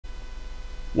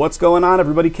What's going on,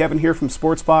 everybody? Kevin here from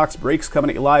Sportsbox Breaks, coming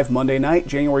at you live Monday night,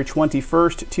 January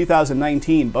 21st,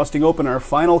 2019, busting open our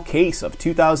final case of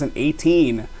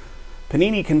 2018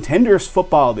 Panini Contenders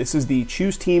football. This is the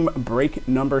Choose Team break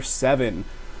number 7.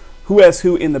 Who has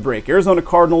who in the break? Arizona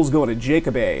Cardinals going to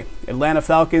Jacob A. Atlanta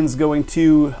Falcons going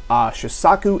to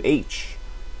Shisaku H.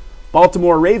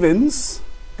 Baltimore Ravens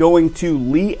going to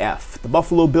Lee F. The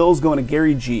Buffalo Bills going to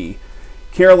Gary G.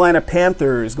 Carolina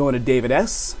Panthers going to David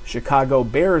S. Chicago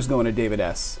Bears going to David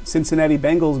S. Cincinnati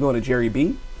Bengals going to Jerry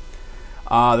B.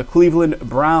 The Cleveland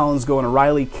Browns going to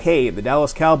Riley K. The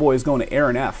Dallas Cowboys going to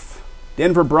Aaron F.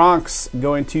 Denver Broncos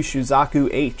going to Shizaku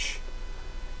H.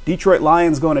 Detroit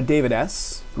Lions going to David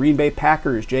S. Green Bay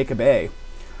Packers, Jacob A.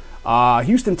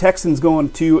 Houston Texans going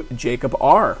to Jacob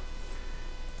R.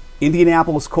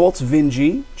 Indianapolis Colts, Vin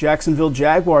G. Jacksonville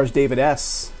Jaguars, David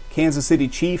S. Kansas City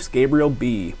Chiefs, Gabriel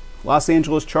B. Los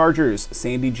Angeles Chargers,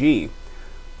 Sandy G.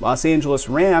 Los Angeles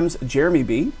Rams, Jeremy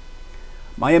B.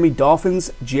 Miami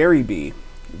Dolphins, Jerry B.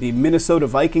 The Minnesota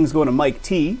Vikings going to Mike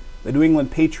T. The New England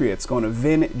Patriots going to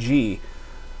Vin G.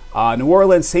 New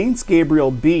Orleans Saints, Gabriel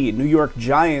B. New York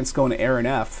Giants going to Aaron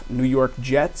F. New York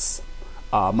Jets,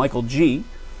 Michael G.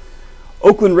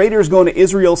 Oakland Raiders going to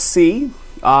Israel C.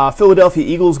 Philadelphia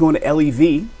Eagles going to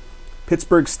LEV.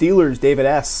 Pittsburgh Steelers, David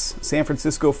S. San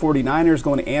Francisco 49ers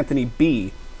going to Anthony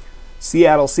B.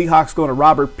 Seattle Seahawks going to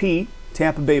Robert P.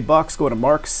 Tampa Bay Bucks going to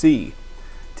Mark C.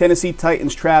 Tennessee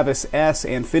Titans, Travis S.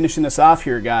 And finishing us off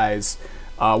here, guys,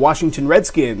 Washington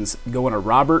Redskins going to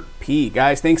Robert P.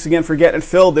 Guys, thanks again for getting it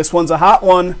filled. This one's a hot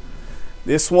one.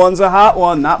 This one's a hot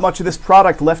one. Not much of this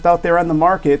product left out there on the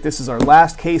market. This is our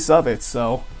last case of it,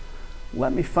 so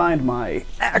let me find my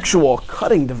actual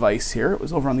cutting device here. It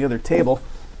was over on the other table.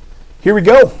 Here we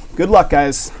go. Good luck,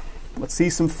 guys. Let's see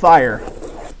some fire.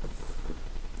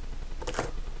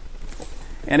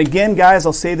 And again, guys,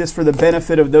 I'll say this for the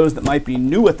benefit of those that might be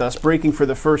new with us, breaking for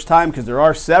the first time, because there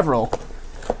are several.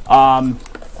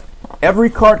 Every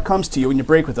card comes to you when you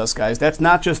break with us, guys. That's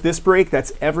not just this break,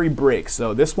 that's every break.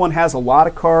 So this one has a lot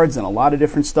of cards and a lot of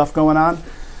different stuff going on.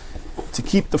 To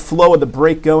keep the flow of the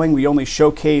break going, we only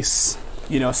showcase,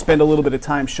 spend a little bit of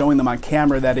time showing them on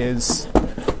camera. That is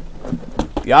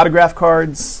the autograph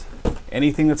cards,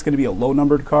 anything that's going to be a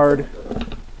low-numbered card.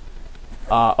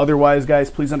 Otherwise, guys,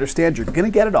 please understand you're going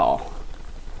to get it all.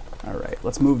 All right,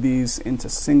 let's move these into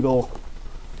single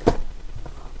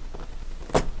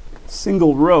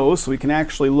rows so we can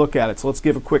actually look at it. So let's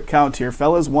give a quick count here,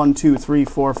 fellas. 1, 2, 3,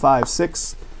 4, 5,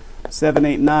 6, 7,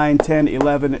 8, 9, 10,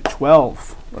 11,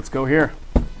 12. Let's go here.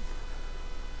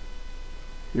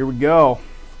 Here we go.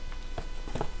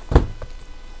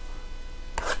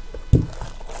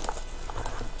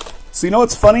 So you know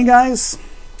what's funny, guys?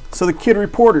 So the kid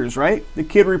reporters, right? The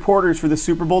kid reporters for the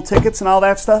Super Bowl tickets and all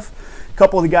that stuff. A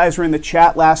couple of the guys were in the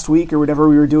chat last week or whatever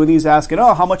we were doing these asking,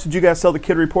 oh, how much did you guys sell the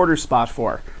kid reporters spot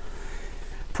for?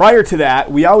 Prior to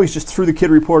that, we always just threw the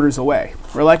kid reporters away.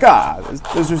 We're like,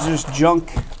 those are just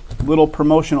junk little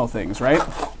promotional things, right?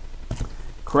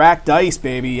 Cracked ice,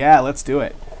 baby. Yeah, let's do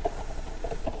it.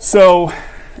 So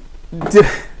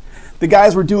the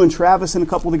guys were doing, Travis and a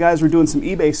couple of the guys were doing some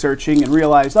eBay searching and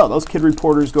realized, oh, those kid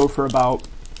reporters go for about,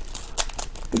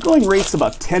 the going rate's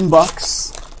about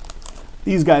 $10.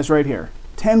 These guys right here,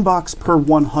 $10 per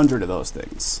 100 of those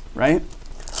things, right?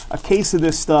 A case of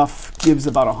this stuff gives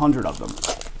about 100 of them.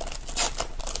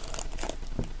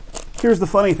 Here's the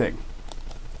funny thing.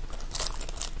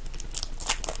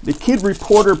 The kid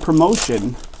reporter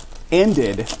promotion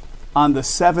ended on the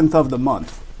 7th of the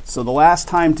month. So the last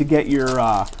time to get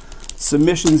your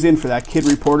submissions in for that kid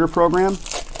reporter program,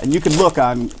 and you can look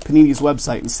on Panini's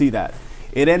website and see that.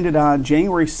 It ended on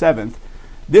January 7th.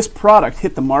 This product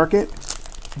hit the market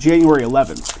January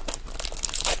 11th.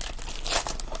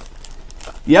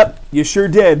 Yep, you sure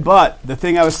did, but the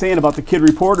thing I was saying about the kid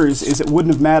reporters is it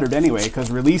wouldn't have mattered anyway, because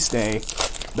release day,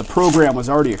 the program was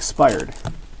already expired.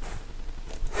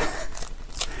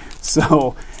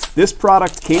 So this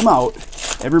product came out,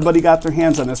 everybody got their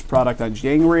hands on this product on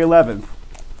January 11th.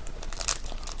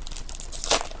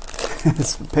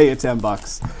 Pay you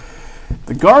 $10.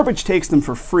 The garbage takes them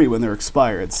for free when they're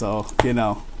expired, so,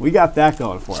 we got that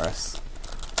going for us.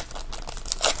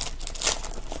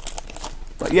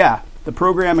 But yeah, the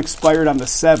program expired on the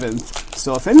 7th,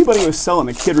 so if anybody was selling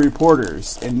the kid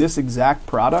reporters in this exact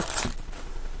product,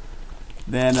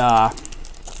 then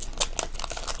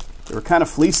they were kind of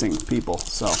fleecing people,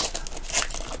 so.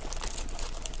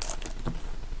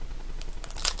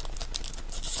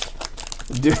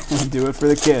 Do it for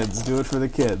the kids. Do it for the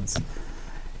kids.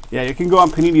 Yeah, you can go on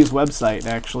Panini's website and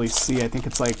actually see. I think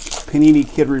it's like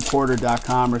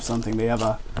PaniniKidReporter.com or something. They have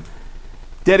a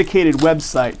dedicated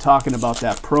website talking about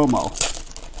that promo.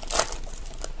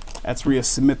 That's where you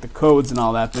submit the codes and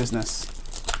all that business.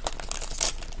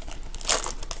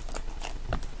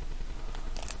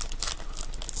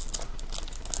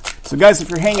 So guys, if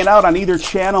you're hanging out on either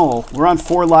channel, we're on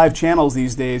 4 live channels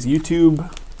these days: YouTube,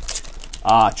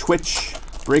 Twitch,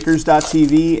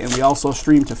 Breakers.tv, and we also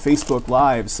stream to Facebook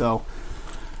Live. So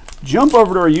jump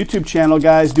over to our YouTube channel,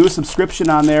 guys. Do a subscription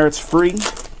on there. It's free.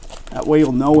 That way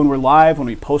you'll know when we're live, when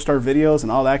we post our videos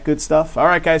and all that good stuff. All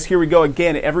right, guys, here we go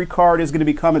again. Every card is going to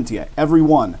be coming to you, every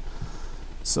one.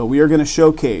 So we are going to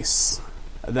showcase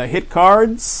the hit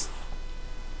cards.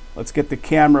 Let's get the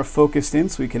camera focused in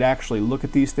so we could actually look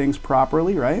at these things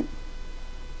properly, right?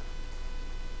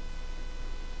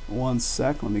 One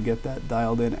sec, let me get that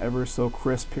dialed in ever so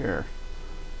crisp here.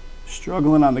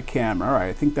 Struggling on the camera. All right,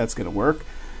 I think that's going to work.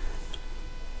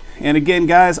 And again,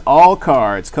 guys, all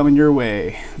cards coming your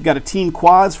way. We've got a team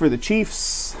quads for the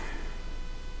Chiefs.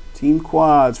 Team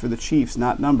quads for the Chiefs,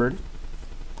 not numbered.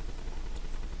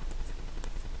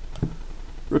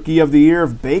 Rookie of the Year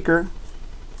of Baker.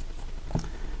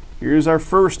 Here's our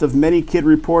first of many kid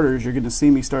reporters. You're going to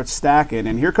see me start stacking.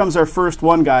 And here comes our first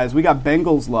one, guys. We got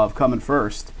Bengals love coming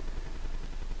first.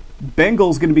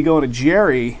 Bengals going to be going to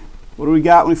Jerry. What do we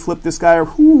got when we flip this guy?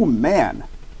 Ooh, man.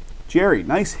 Jerry,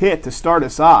 nice hit to start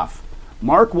us off.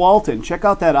 Mark Walton, check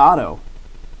out that auto.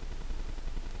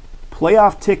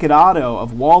 Playoff ticket auto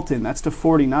of Walton. That's to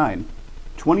 49.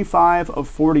 25 of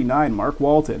 49, Mark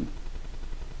Walton.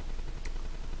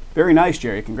 Very nice,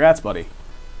 Jerry. Congrats, buddy.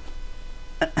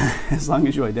 As long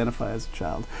as you identify as a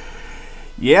child.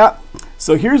 Yeah.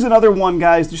 So here's another one,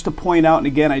 guys, just to point out, and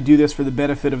again, I do this for the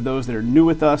benefit of those that are new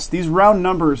with us. These round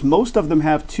numbers, most of them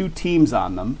have 2 teams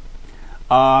on them.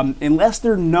 Unless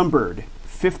they're numbered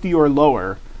 50 or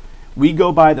lower, we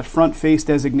go by the front face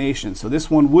designation. So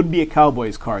this one would be a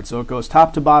Cowboys card. So it goes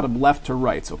top to bottom, left to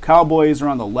right. So Cowboys are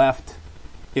on the left.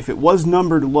 If it was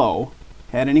numbered low,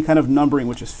 had any kind of numbering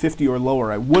which is 50 or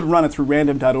lower, I would run it through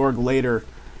random.org later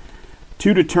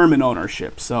to determine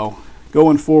ownership. So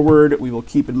going forward, we will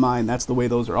keep in mind that's the way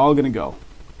those are all going to go.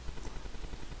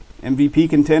 MVP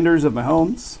contenders of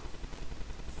Mahomes.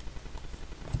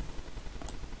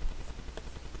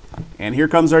 And here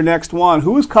comes our next one.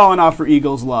 Who is calling out for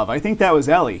Eagles love? I think that was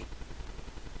Ellie.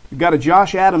 You've got a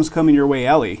Josh Adams coming your way,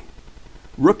 Ellie.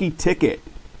 Rookie ticket.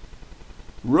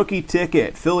 Rookie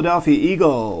ticket. Philadelphia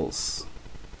Eagles.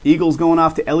 Eagles going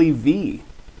off to Ellie V.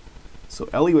 So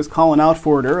Ellie was calling out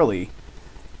for it early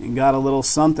and got a little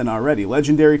something already.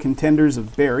 Legendary contenders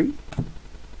of Barry.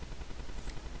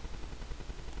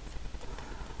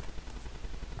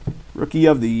 Rookie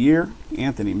of the Year,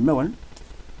 Anthony Miller.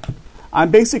 I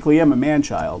basically am a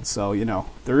man-child, so, you know,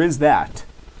 there is that.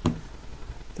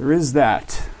 There is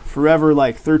that. Forever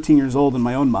like 13 years old in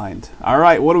my own mind. All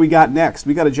right, what do we got next?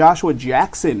 We got a Joshua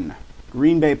Jackson,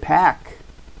 Green Bay Pack.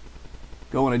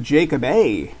 Going to Jacob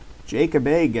A. Jacob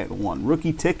A getting one.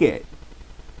 Rookie ticket.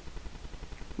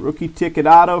 Rookie ticket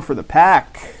auto for the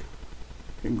Pack.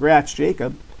 Congrats,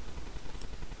 Jacob.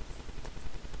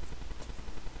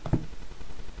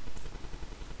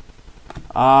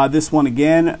 This one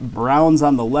again, Browns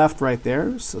on the left right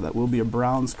there, so that will be a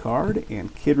Browns card.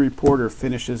 And Kid Reporter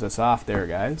finishes us off there,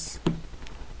 guys.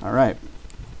 All right,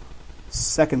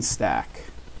 second stack.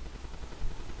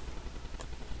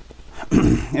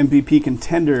 MVP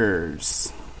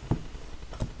contenders.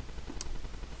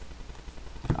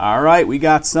 All right, we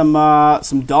got some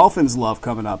Dolphins love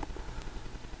coming up.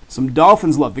 Some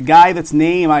Dolphins love. The guy that's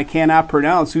name I cannot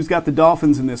pronounce. Who's got the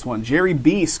Dolphins in this one? Jerry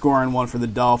B scoring one for the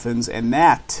Dolphins, and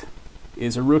that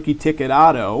is a rookie ticket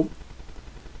auto.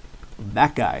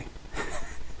 That guy.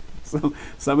 So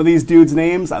some of these dudes'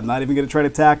 names I'm not even going to try to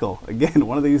tackle. Again,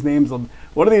 one of these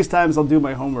times I'll do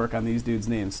my homework on these dudes'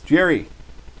 names. Jerry,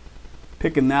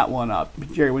 picking that one up.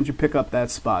 Jerry, when did you pick up that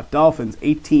spot? Dolphins,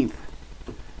 18th.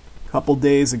 A couple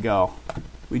days ago.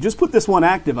 We just put this one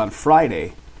active on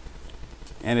Friday.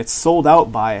 And it's sold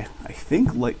out by, I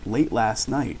think, late last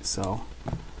night. So,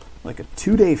 like a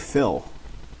 2-day fill.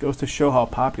 Goes to show how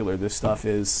popular this stuff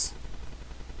is.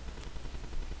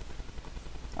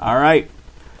 All right.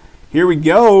 Here we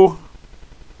go.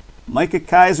 Micah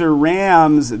Kaiser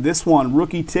Rams. This one,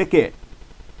 rookie ticket.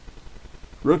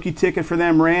 Rookie ticket for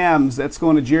them Rams. That's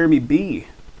going to Jeremy B.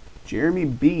 Jeremy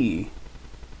B.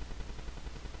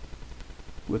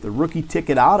 With a rookie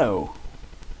ticket auto.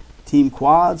 Team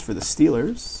quads for the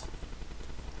Steelers.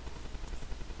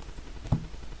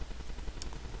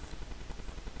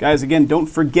 Guys, again, don't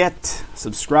forget,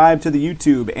 subscribe to the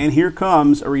YouTube. And here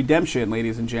comes a redemption,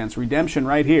 ladies and gents. Redemption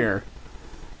right here.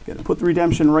 Got to put the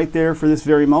redemption right there for this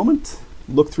very moment.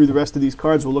 look through the rest of these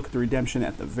cards. We'll look at the redemption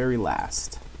at the very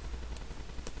last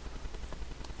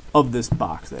of this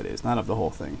box, that is, not of the whole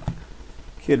thing.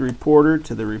 Kid Reporter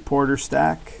to the Reporter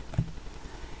stack.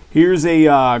 Here's a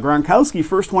Gronkowski,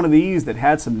 first one of these that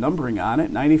had some numbering on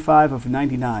it. 95 of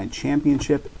 99,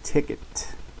 championship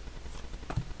ticket.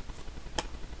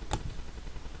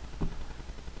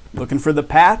 Looking for the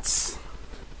Pats.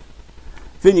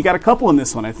 Finn, you got a couple in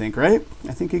this one, I think, right?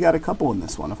 I think you got a couple in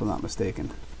this one, if I'm not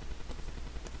mistaken.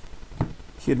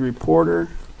 Kid Reporter.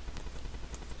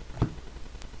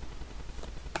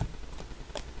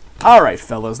 All right,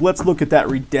 fellas, let's look at that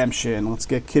redemption. Let's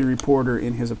get Kid Reporter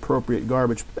in his appropriate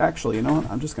garbage. Actually, you know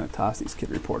what? I'm just going to toss these Kid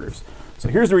Reporters. So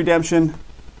here's the redemption.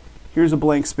 Here's a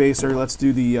blank spacer. Let's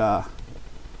do the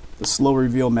slow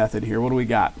reveal method here. What do we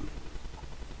got?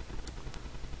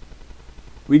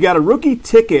 We got a rookie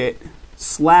ticket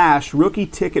 / rookie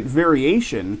ticket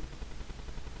variation.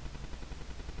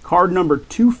 Card number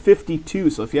 252.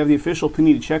 So if you have the official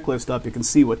Panini checklist up, you can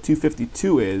see what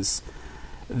 252 is.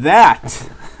 That,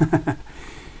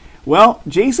 well,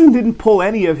 Jason didn't pull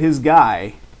any of his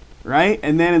guy, right?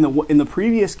 And then in the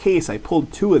previous case, I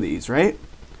pulled 2 of these, right?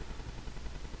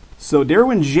 So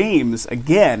Derwin James,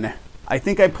 again, I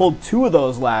think I pulled 2 of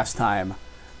those last time.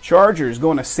 Chargers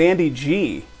going to Sandy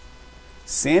G.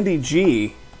 Sandy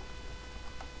G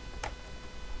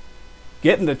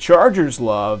getting the Chargers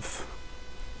love.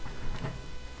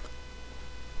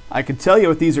 I could tell you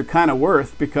what these are kind of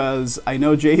worth because I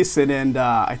know Jason and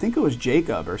I think it was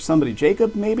Jacob or somebody,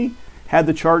 Jacob maybe, had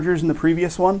the Chargers in the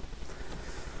previous one.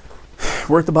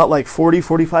 Worth about like 40,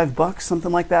 45 bucks,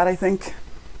 something like that, I think.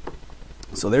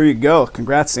 So there you go.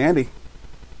 Congrats, Sandy.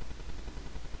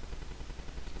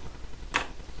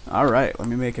 All right, let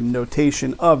me make a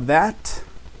notation of that.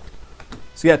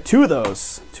 So you got 2 of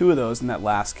those in that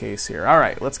last case here. All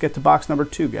right, let's get to box number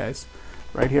 2, guys,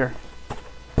 right here.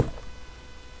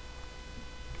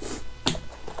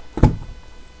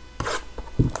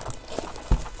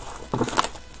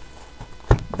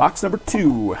 Box number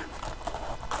 2.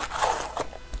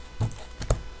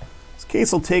 This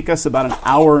case will take us about an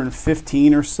hour and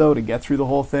 15 or so to get through the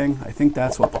whole thing. I think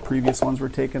that's what the previous ones were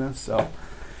taking us. So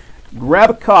grab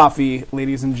a coffee,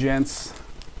 ladies and gents.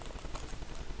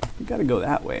 You got to go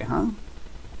that way, huh?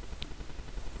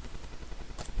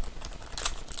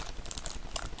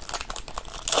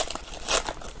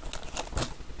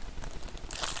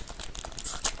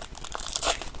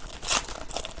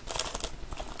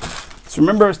 So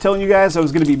remember I was telling you guys I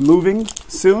was going to be moving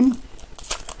soon?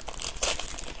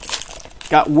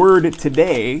 Got word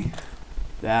today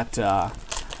that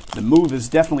the move is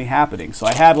definitely happening. So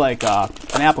I had like an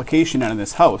application out in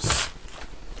this house.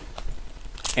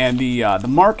 And the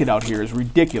market out here is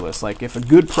ridiculous. Like if a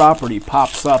good property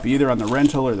pops up either on the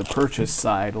rental or the purchase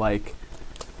side, like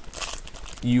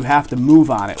you have to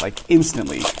move on it like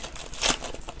instantly.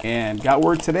 And got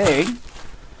word today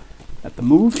that the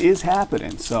move is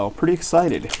happening, so pretty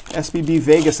excited. SBB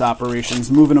Vegas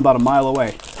operations moving about a mile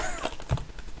away.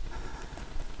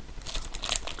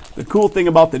 The cool thing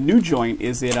about the new joint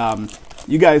is that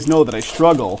you guys know that I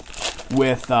struggle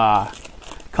with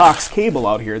Cox Cable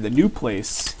out here. The new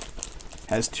place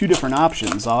has 2 different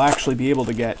options. I'll actually be able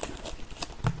to get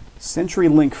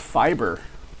CenturyLink fiber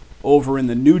over in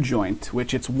the new joint,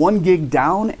 which it's 1 gig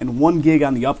down and 1 gig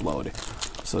on the upload.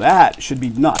 So that should be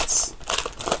nuts.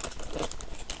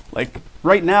 Like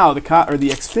right now, the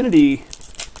Xfinity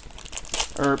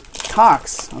or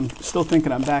Cox, I'm still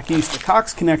thinking I'm back east. The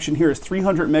Cox connection here is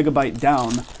 300 megabyte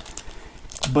down,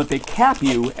 but they cap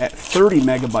you at 30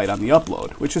 megabyte on the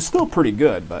upload, which is still pretty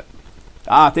good. But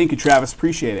thank you, Travis,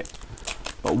 appreciate it.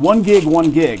 But 1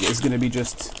 gig is going to be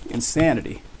just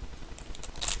insanity.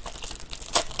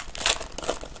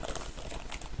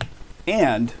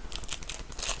 And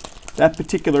that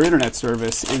particular internet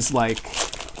service is like,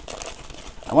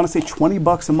 I want to say 20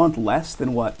 bucks a month less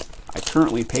than what I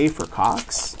currently pay for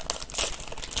Cox.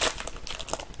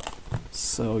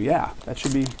 So yeah, that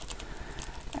should be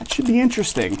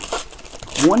interesting.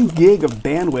 1 gig of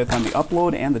bandwidth on the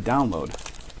upload and the download.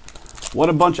 What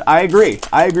a bunch. I agree,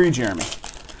 Jeremy.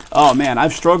 Oh man,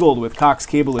 I've struggled with Cox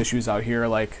cable issues out here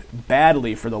like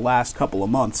badly for the last couple of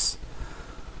months.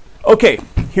 Okay,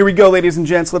 here we go, ladies and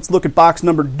gents. Let's look at box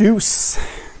number deuce.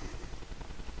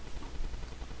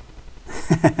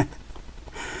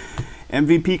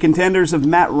 MVP contenders of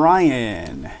Matt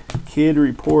Ryan, Kid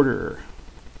Reporter.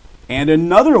 And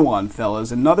another one,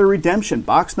 fellas, another redemption.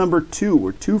 Box number 2.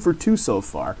 We're 2 for 2 so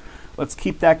far. Let's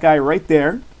keep that guy right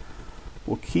there.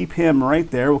 We'll keep him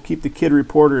right there. We'll keep the Kid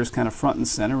Reporters kind of front and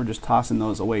center. We're just tossing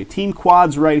those away. Team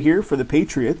quads right here for the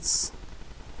Patriots.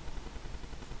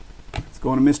 Let's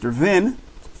going to Mr. Vin.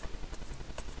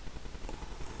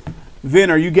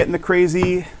 Vin, are you getting the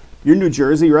crazy... You're New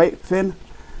Jersey, right, Vin?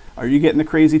 Are you getting the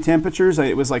crazy temperatures?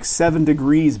 It was like 7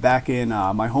 degrees back in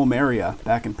my home area,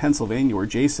 back in Pennsylvania, where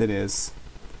Jason is.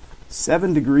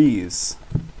 7 degrees.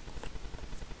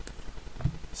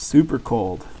 Super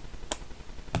cold.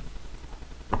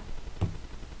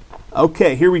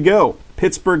 Okay, here we go.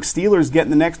 Pittsburgh Steelers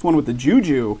getting the next one with the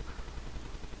Juju.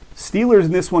 Steelers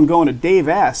in this one going to Dave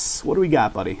S. What do we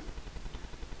got, buddy?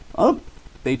 Oh,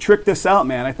 they tricked us out,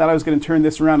 man. I thought I was going to turn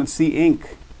this around and see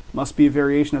ink. Must be a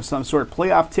variation of some sort.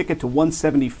 Playoff ticket to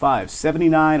 175.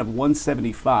 79 of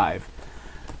 175.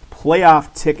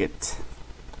 Playoff ticket.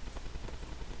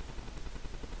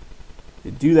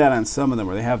 They do that on some of them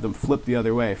where they have them flip the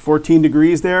other way. 14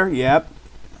 degrees there? Yep.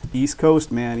 East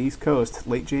Coast, man. East Coast.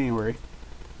 Late January.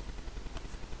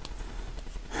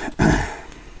 There's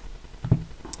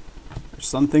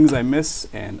some things I miss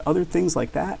and other things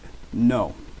like that,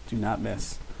 no, do not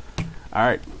miss. All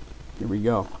right, here we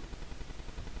go.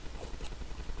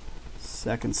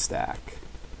 Second stack.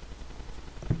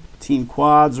 Team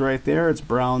quads right there. It's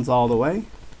Browns all the way.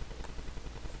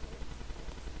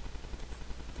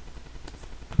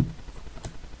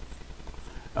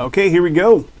 Okay, here we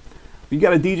go. We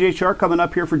got a DJ chart coming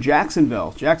up here for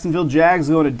Jacksonville. Jacksonville Jags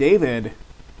going to David.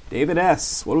 David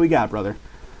S. What do we got, brother?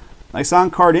 Nice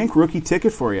on-card ink rookie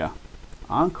ticket for you.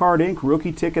 On-card ink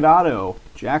rookie ticket auto.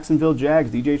 Jacksonville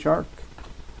Jags, DJ Chark.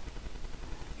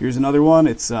 Here's another one.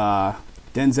 It's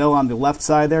Denzel on the left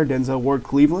side there. Denzel Ward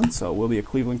Cleveland. So it will be a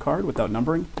Cleveland card without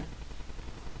numbering.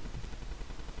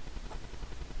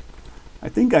 I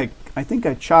think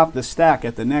I chopped the stack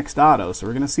at the next auto. So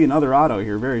we're going to see another auto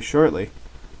here very shortly.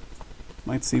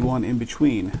 Might see one in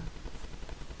between.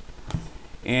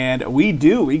 And we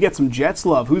do. We get some Jets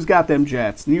love. Who's got them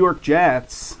Jets? New York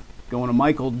Jets going to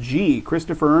Michael G.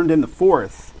 Christopher Herndon the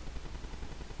fourth.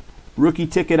 Rookie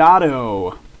ticket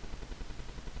auto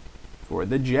for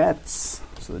the Jets.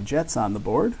 So the Jets on the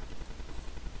board.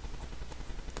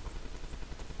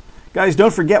 Guys,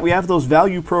 don't forget we have those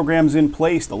value programs in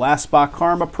place. The Last Spot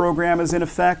Karma program is in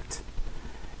effect.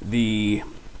 The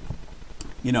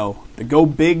Go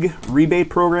Big rebate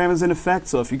program is in effect.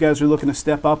 So if you guys are looking to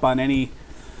step up on any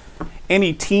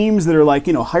teams that are like,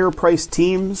 higher priced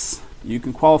teams, you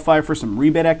can qualify for some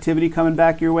rebate activity coming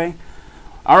back your way.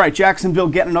 All right, Jacksonville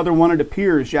getting another one, it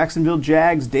appears. Jacksonville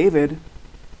Jags, David,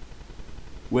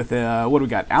 with what do we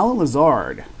got? Alan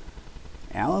Lazard.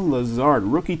 Alan Lazard,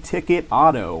 rookie ticket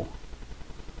auto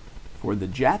for the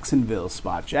Jacksonville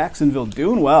spot. Jacksonville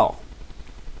doing well.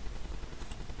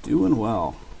 Doing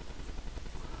well.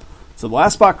 So the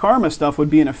Last Spot Karma stuff would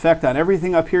be in effect on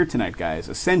everything up here tonight, guys.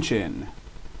 Ascension,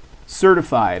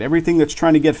 Certified, everything that's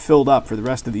trying to get filled up for the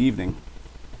rest of the evening.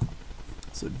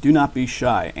 So do not be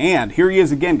shy. And here he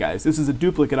is again, guys. This is a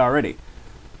duplicate already.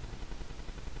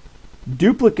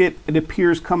 Duplicate, it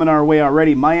appears, coming our way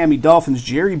already. Miami Dolphins,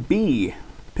 Jerry B.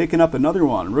 Picking up another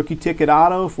one. Rookie ticket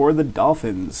auto for the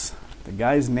Dolphins. The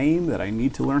guy's name that I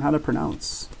need to learn how to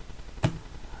pronounce.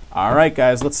 All right,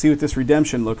 guys, let's see what this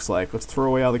redemption looks like. Let's throw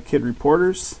away all the kid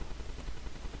reporters.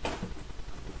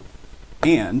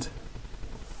 And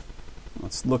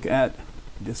let's look at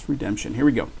this redemption. Here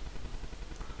we go.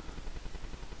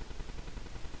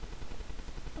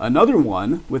 Another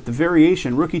one with the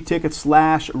variation, rookie ticket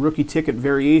 / rookie ticket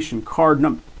variation card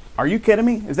number. Are you kidding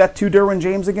me? Is that 2 Derwin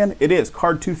James again? It is.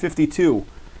 Card 252.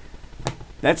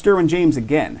 That's Derwin James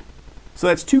again. So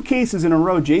that's 2 cases in a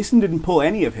row. Jason didn't pull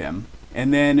any of him.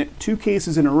 And then 2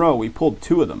 cases in a row, we pulled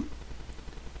 2 of them.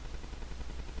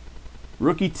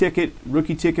 Rookie ticket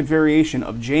variation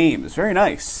of James. Very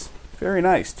nice. Very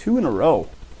nice. 2 in a row.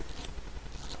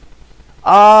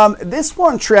 This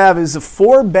one, Trav, is a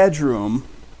 4-bedroom.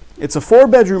 It's a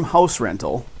 4-bedroom house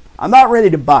rental. I'm not ready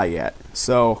to buy yet,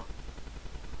 so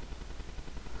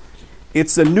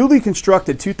it's a newly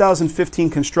constructed 2015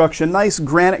 construction. Nice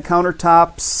granite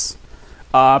countertops.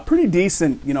 Pretty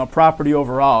decent, property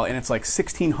overall, and it's like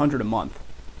 $1,600 a month.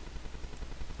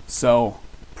 So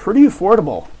pretty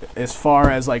affordable as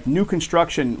far as like new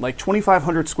construction, like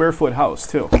 2,500 square foot house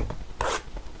too.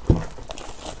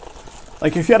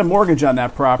 Like if you had a mortgage on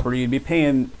that property, you'd be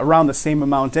paying around the same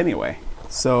amount anyway.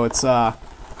 So it's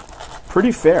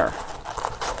pretty fair.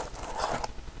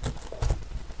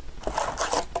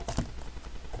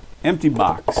 Empty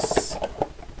box.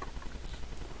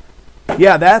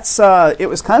 Yeah, that's it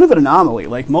was kind of an anomaly.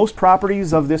 Like most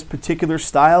properties of this particular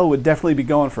style would definitely be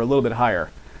going for a little bit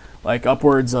higher. Like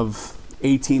upwards of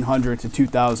 1,800 to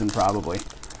 2,000 probably.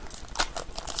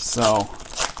 So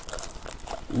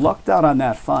lucked out on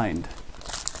that find.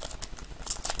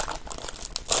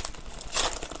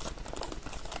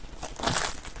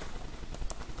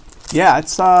 Yeah,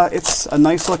 it's a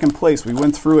nice looking place. We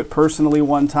went through it personally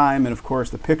one time, and of course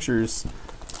the pictures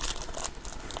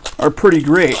are pretty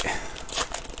great.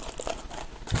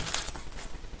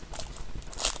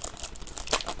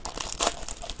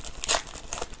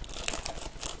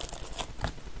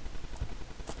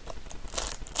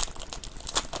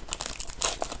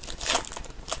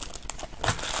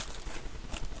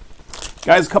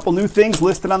 Guys, a couple new things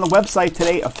listed on the website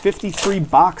today. A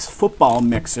 53-box football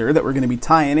mixer that we're going to be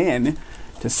tying in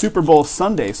to Super Bowl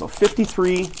Sunday. So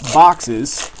 53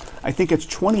 boxes. I think it's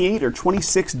 28 or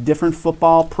 26 different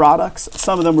football products.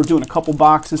 Some of them we're doing a couple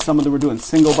boxes. Some of them we're doing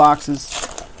single boxes.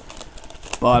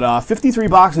 But 53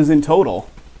 boxes in total.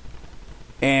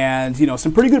 And, you know,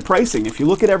 some pretty good pricing. If you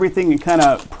look at everything and kind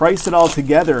of price it all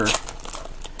together,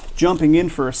 jumping in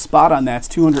for a spot on that's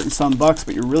 200 and some bucks,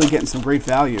 but you're really getting some great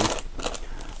value.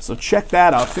 So check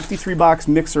that out. 53-box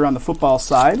mixer on the football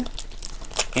side.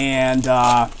 And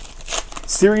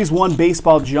Series 1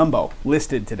 baseball jumbo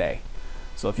listed today.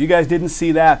 So if you guys didn't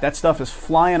see that, that stuff is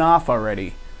flying off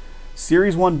already.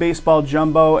 Series 1 baseball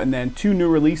jumbo, and then 2 new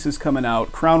releases coming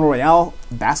out. Crown Royale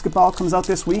basketball comes out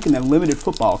this week, and then limited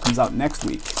football comes out next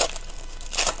week.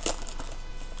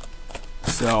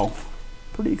 So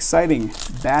pretty exciting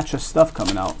batch of stuff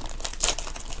coming out.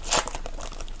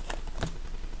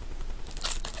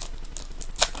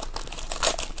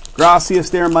 Gracias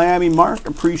there, Miami Mark.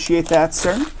 Appreciate that,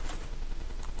 sir.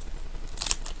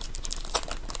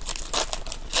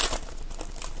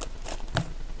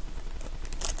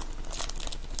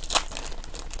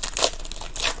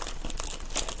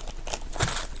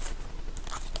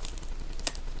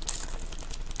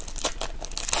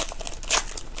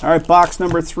 All right, box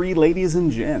number 3, ladies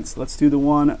and gents. Let's do the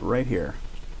one right here.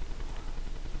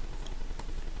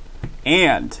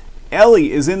 And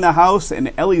Ellie is in the house,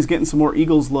 and Ellie's getting some more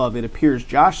Eagles love, it appears.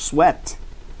 Josh Sweat.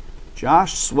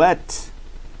 Josh Sweat.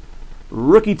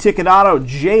 Rookie ticket auto,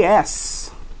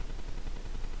 JS.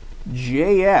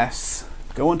 JS.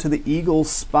 Going to the Eagles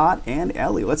spot and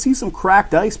Ellie. Let's see some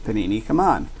cracked ice, Panini. Come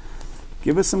on.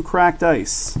 Give us some cracked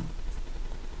ice.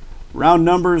 Round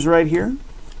numbers right here.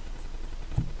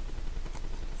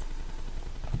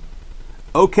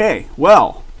 Okay,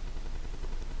 well,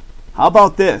 how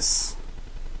about this?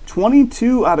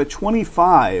 22 out of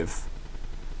 25.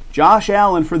 Josh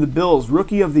Allen for the Bills,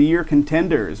 Rookie of the Year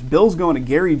contenders. Bills going to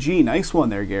Gary G. Nice one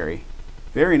there, Gary.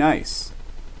 Very nice.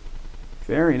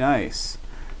 Very nice.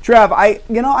 Trav, I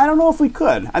don't know if we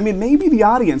could. I mean, maybe the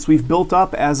audience we've built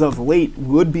up as of late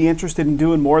would be interested in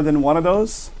doing more than one of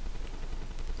those.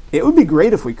 It would be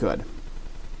great if we could.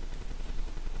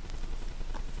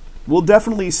 We'll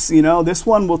definitely, this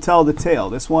one will tell the tale.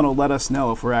 This one will let us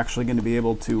know if we're actually going to be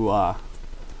able to,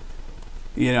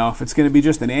 if it's going to be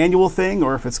just an annual thing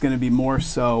or if it's going to be more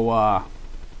so,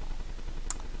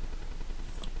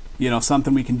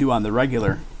 something we can do on the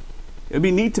regular. It would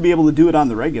be neat to be able to do it on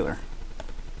the regular.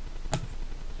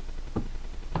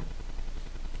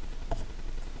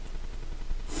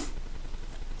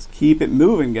 Let's keep it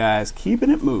moving, guys.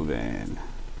 Keeping it moving.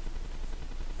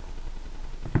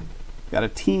 Got a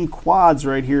team quads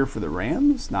right here for the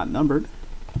Rams, not numbered.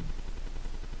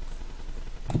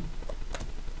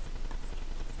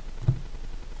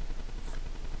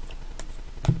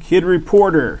 Kid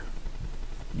Reporter,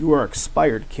 you are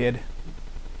expired, kid.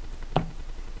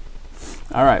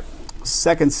 All right,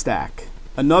 second stack.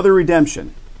 Another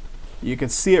redemption. You can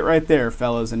see it right there,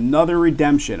 fellas. Another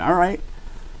redemption. All right.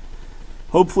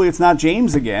 Hopefully it's not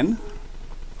James again.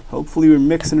 Hopefully we're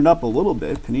mixing it up a little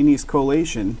bit. Panini's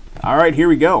collation. All right, here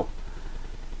we go.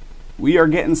 We are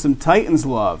getting some Titans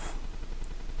love.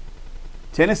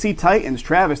 Tennessee Titans.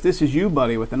 Travis, this is you,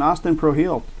 buddy, with an Austin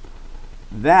Proheel.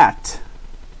 That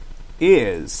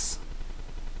is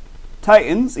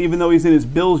Titans, even though he's in his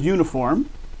Bills uniform.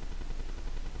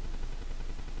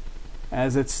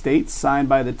 As it states, signed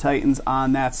by the Titans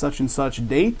on that such and such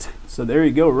date. So there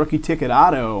you go, rookie ticket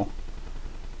auto.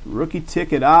 Rookie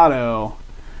ticket auto.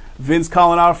 Vin's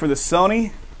calling out for the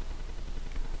Sony.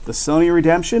 The Sony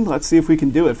redemption. Let's see if we can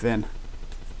do it, Vin.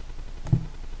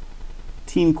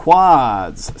 Team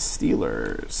quads,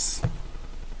 Steelers.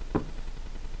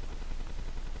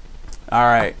 All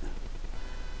right.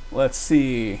 Let's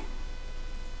see.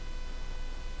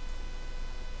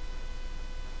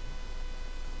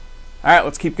 All right,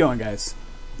 let's keep going, guys.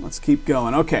 Let's keep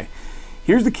going. Okay.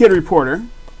 Here's the Kid Reporter.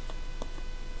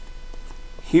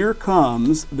 Here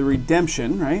comes the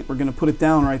redemption, right? We're going to put it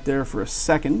down right there for a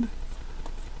second.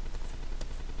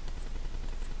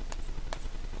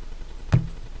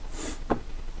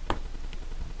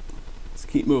 Let's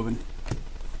keep moving.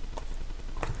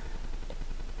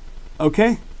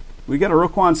 Okay, we got a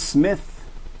Roquan Smith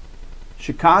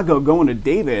Chicago going to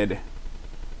David.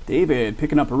 David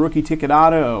picking up a rookie ticket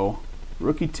auto.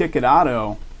 Rookie ticket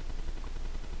auto.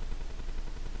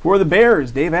 For the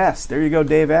Bears, Dave S. There you go,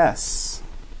 Dave S.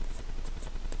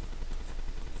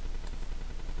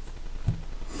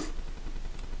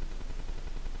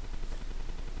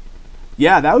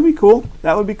 Yeah, that would be cool.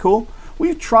 That would be cool.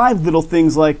 We've tried little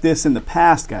things like this in the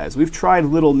past, guys. We've tried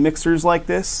little mixers like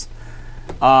this.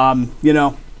 You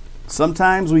know,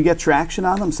 sometimes we get traction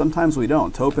on them, sometimes we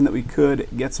don't. Hoping that we could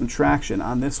get some traction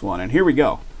on this one. And here we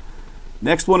go.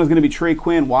 Next one is going to be Trey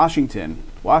Quinn, Washington.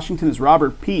 Washington is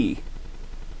Robert P.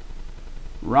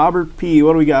 Robert P.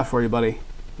 What do we got for you, buddy?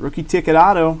 Rookie ticket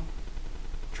auto.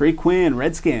 Trey Quinn,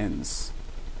 Redskins.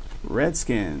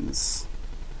 Redskins.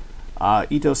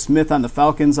 Ito Smith on the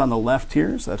Falcons on the left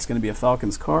here, so that's going to be a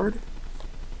Falcons card.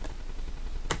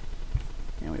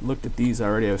 And we looked at these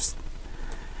already. I was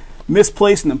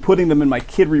misplacing them, putting them in my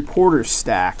Kid Reporters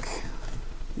stack.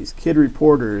 These Kid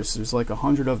Reporters, there's like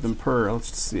 100 of them per.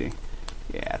 Let's see.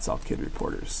 Yeah, it's all Kid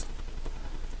Reporters.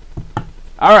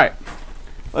 All right.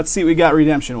 Let's see what we got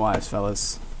redemption-wise,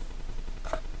 fellas.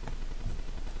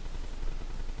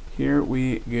 Here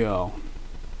we go.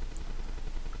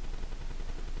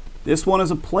 This one is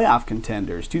a playoff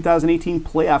contenders. 2018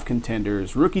 playoff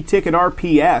contenders. Rookie ticket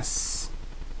RPS.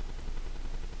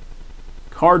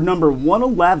 Card number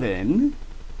 111.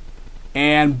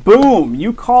 And boom,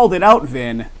 you called it out,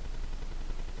 Vin.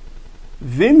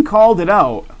 Vin called it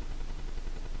out.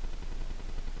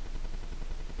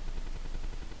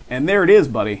 And there it is,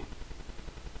 buddy.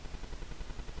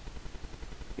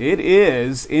 It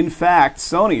is, in fact,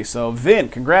 Sony. So, Vin,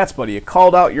 congrats, buddy. You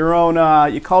called out your own.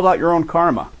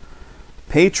 Karma.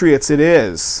 Patriots, it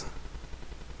is.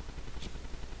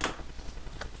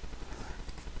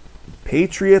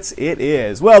 Patriots, it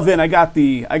is. Well, Vin, I got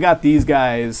these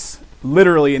guys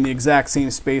literally in the exact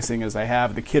same spacing as I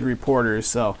have the Kid Reporters.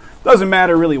 So, it doesn't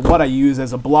matter really what I use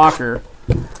as a blocker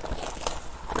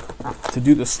to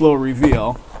do the slow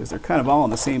reveal, because they're kind of all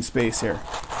in the same space here.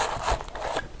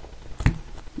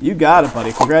 You got it,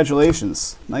 buddy.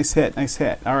 Congratulations. Nice hit, nice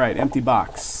hit. All right, empty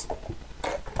box.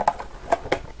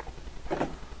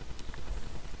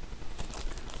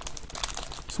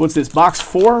 So what's this? Box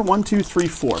 4? 1, 2, 3,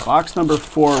 4. Box number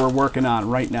 4 we're working on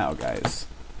right now, guys.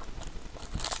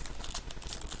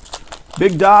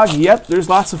 Big Dog, yep, there's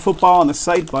lots of football on the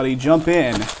site, buddy. Jump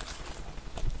in.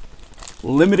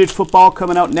 Limited football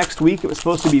coming out next week. It was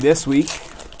supposed to be this week.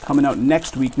 Coming out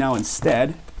next week now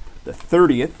instead. The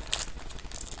 30th.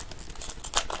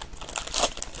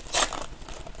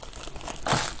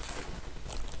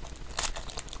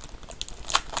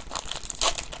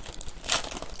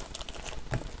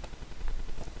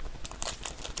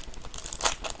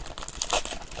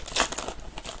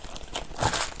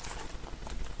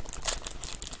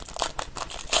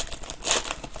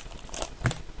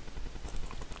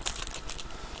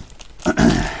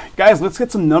 Guys, let's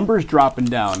get some numbers dropping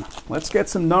down. Let's get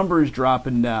some numbers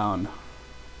dropping down.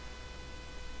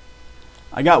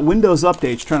 I got Windows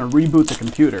updates trying to reboot the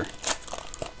computer.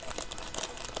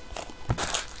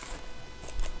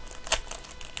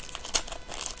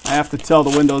 I have to tell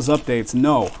the Windows updates,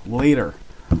 no, later.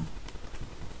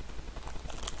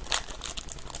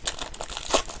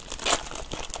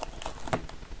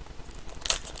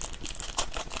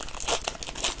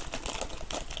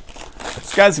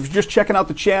 Guys, if you're just checking out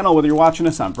the channel, whether you're watching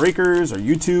us on Breakers or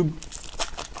YouTube,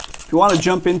 if you want to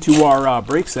jump into our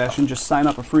break session, just sign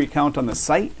up a free account on the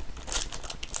site.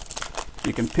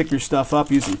 You can pick your stuff up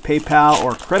using PayPal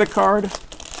or credit card.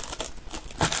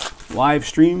 Live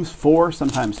streams, 4,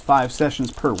 sometimes 5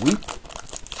 sessions per week.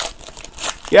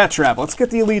 Yeah, Trav, let's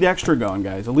get the Elite Extra going,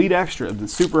 guys. Elite Extra has been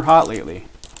super hot lately.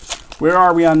 Where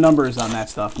are we on numbers on that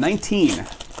stuff? 19.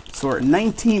 So we're at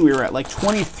 19. We were at like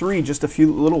 23 just a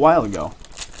little while ago.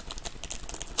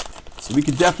 So we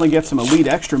could definitely get some Elite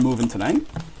Extra moving tonight.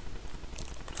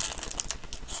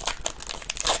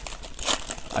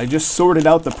 I just sorted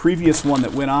out the previous one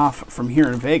that went off from here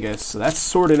in Vegas. So that's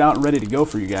sorted out and ready to go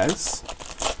for you guys.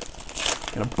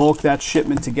 Gonna bulk that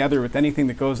shipment together with anything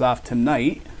that goes off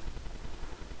tonight.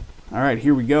 All right,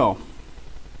 here we go.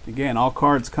 Again, all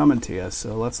cards coming to you.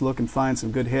 So let's look and find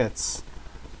some good hits.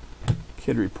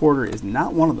 Kid Reporter is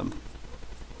not one of them.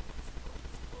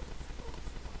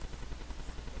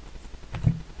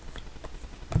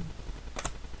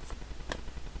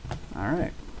 All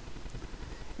right.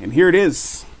 And here it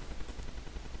is.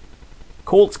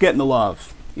 Colts getting the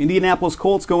love. Indianapolis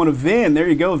Colts going to Vin. There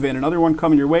you go, Vin. Another one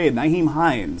coming your way. Nyheim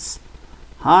Hines.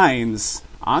 Hines.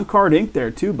 On-card ink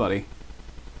there too, buddy.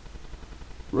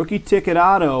 Rookie ticket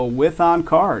auto with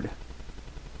on-card.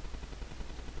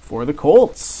 For the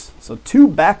Colts. So 2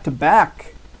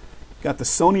 back-to-back. Got the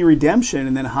Sony Redemption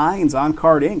and then Hines on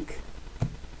card ink.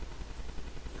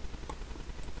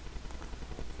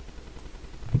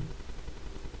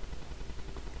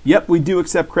 Yep, we do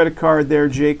accept credit card there,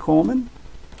 Jay Coleman.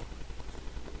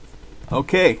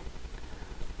 Okay.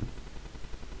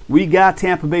 We got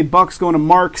Tampa Bay Bucks going to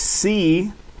Mark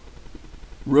C.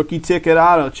 Rookie ticket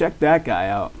auto. Check that guy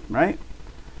out, right?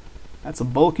 That's a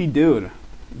bulky dude.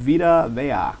 Vita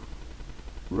Vea.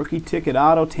 Rookie ticket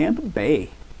auto, Tampa Bay.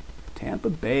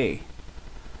 Tampa Bay.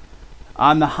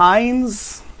 On the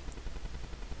Hines,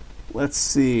 let's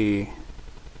see.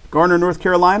 Garner, North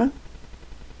Carolina.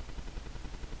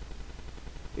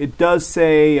 It does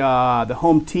say the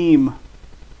home team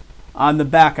on the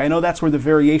back. I know that's where the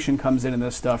variation comes in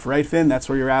this stuff, right, Finn? That's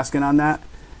where you're asking on that?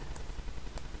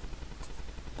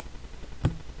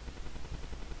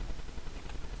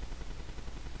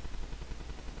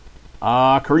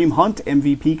 Kareem Hunt,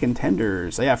 MVP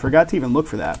Contenders. Yeah, I forgot to even look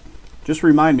for that. Just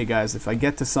remind me, guys, if I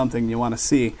get to something you want to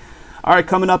see. All right,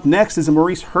 coming up next is a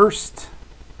Maurice Hurst.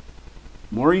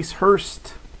 Maurice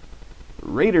Hurst.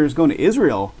 Raiders going to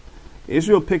Israel.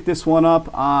 Israel picked this one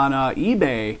up on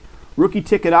eBay. Rookie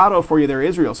ticket auto for you there,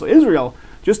 Israel. So Israel,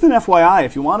 just an FYI,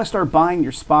 if you want to start buying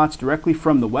your spots directly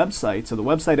from the website, so the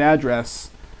website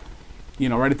address, you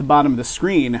know, right at the bottom of the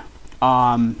screen,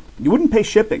 you wouldn't pay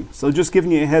shipping. So just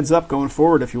giving you a heads up going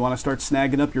forward if you want to start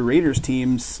snagging up your Raiders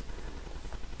teams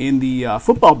in the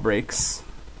football breaks,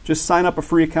 just sign up a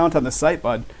free account on the site,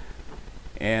 bud,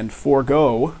 and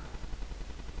forego.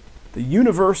 The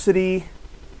university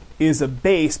is a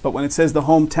base, but when it says the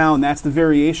hometown, that's the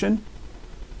variation.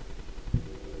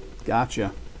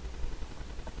 Gotcha.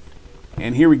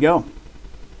 And here we go.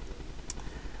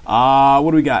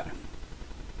 What do we got?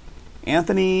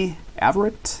 Anthony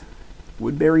Averett,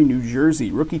 Woodbury, New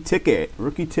Jersey. Rookie ticket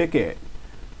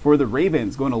for the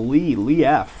Ravens. Going to Lee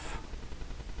F.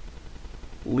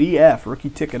 Lee F. Rookie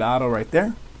ticket auto right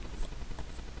there.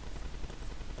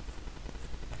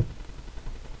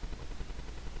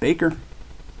 Baker.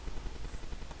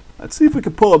 Let's see if we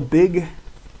could pull a big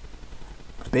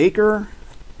Baker.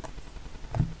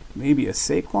 Maybe a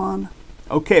Saquon.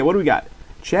 Okay, what do we got?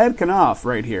 Chad Kanoff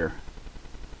right here.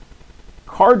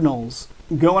 Cardinals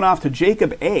going off to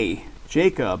Jacob A.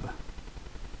 Jacob.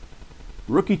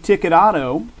 Rookie ticket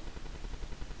auto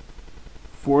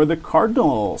for the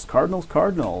Cardinals.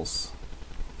 Cardinals.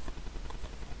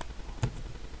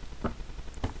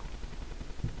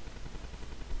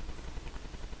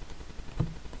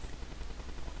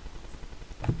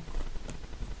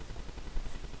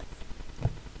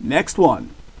 Next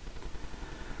one.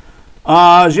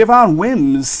 Javon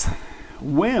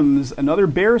Wims, another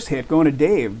Bears hit going to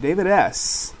David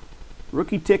S.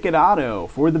 Rookie ticket auto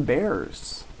for the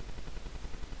Bears.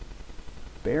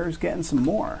 Bears getting some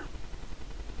more.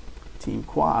 Team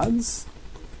quads.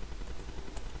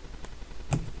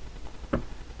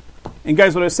 And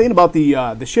guys, what I was saying about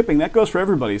the shipping, that goes for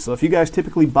everybody. So if you guys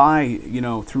typically buy, you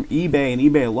know, through eBay and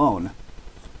eBay alone,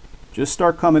 just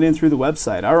start coming in through the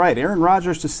website. All right, Aaron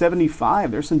Rodgers to 75.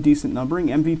 There's some decent numbering.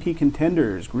 MVP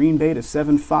Contenders. Green Bay to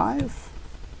 75.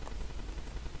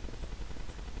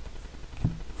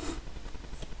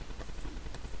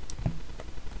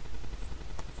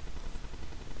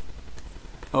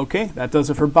 Okay, that does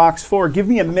it for box 4. Give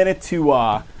me a minute to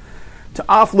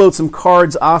offload some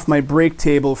cards off my break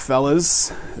table,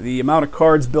 fellas. The amount of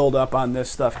cards build up on this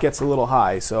stuff gets a little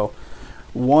high, so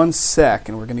 1 sec,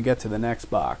 and we're going to get to the next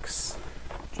box.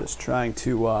 Just trying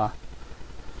to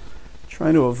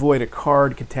avoid a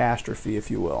card catastrophe,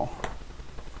 if you will.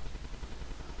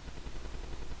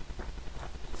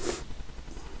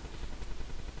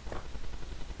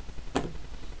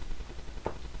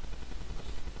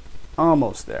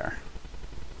 Almost there.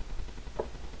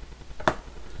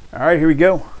 All right, here we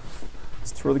go.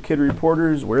 Let's throw the kid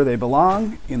reporters where they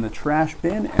belong, in the trash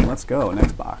bin, and let's go.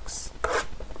 Next box.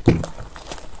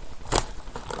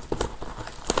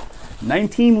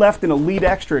 19 left in Elite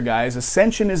Extra, guys.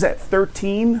 Ascension is at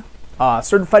 13.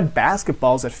 Certified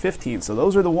Basketballs at 15. So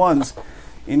those are the ones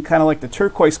in kind of like the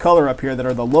turquoise color up here that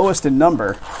are the lowest in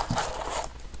number.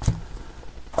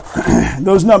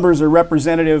 Those numbers are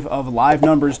representative of live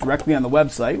numbers directly on the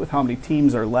website with how many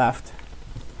teams are left.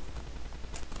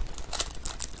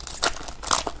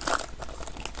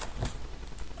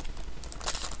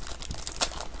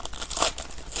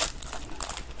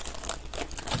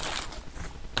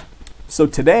 So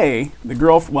today, my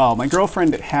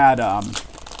girlfriend had,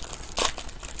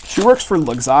 she works for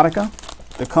Luxottica,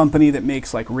 the company that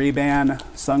makes like Ray-Ban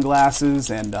sunglasses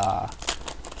and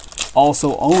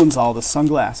also owns all the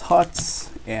Sunglass Huts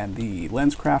and the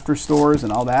Lens Crafter stores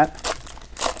and all that.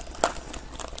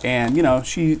 And, you know,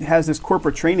 she has this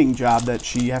corporate training job that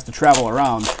she has to travel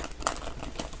around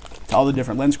to all the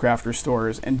different LensCrafters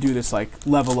stores and do this, like,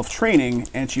 level of training.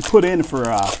 And she put in for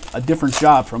a different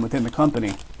job from within the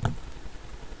company.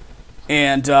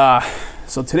 And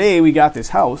so today we got this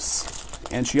house,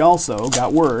 and she also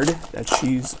got word that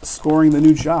she's scoring the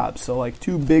new job. So, like,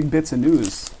 2 big bits of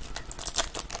news.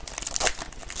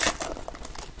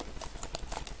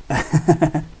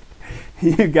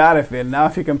 You got it, Vin. Now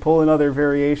if you can pull another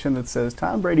variation that says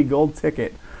Tom Brady gold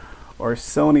ticket or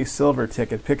Sony silver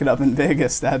ticket, pick it up in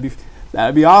Vegas.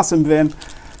 That'd be awesome, Vin.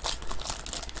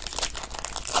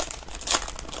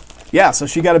 Yeah, so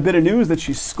she got a bit of news that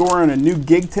she's scoring a new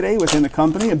gig today within the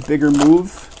company, a bigger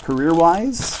move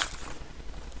career-wise,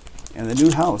 and the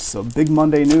new house. So big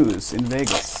Monday news in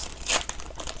Vegas.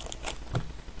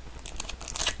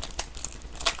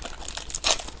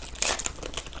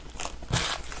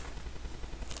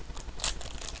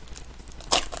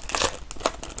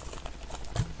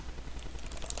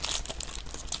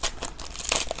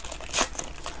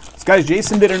 Guys,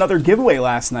 Jason did another giveaway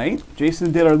last night.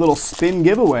 Jason did our little spin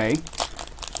giveaway.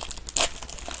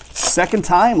 Second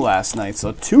time last night,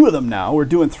 so 2 of them now. We're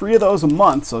doing 3 of those a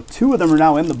month, so 2 of them are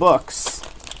now in the books.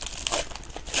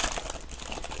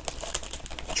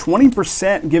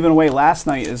 20% given away last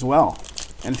night as well.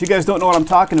 And if you guys don't know what I'm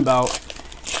talking about,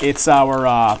 it's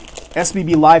our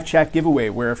SBB live chat giveaway,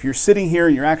 where if you're sitting here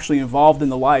and you're actually involved in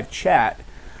the live chat,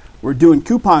 we're doing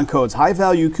coupon codes,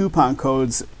 high-value coupon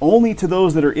codes, only to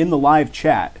those that are in the live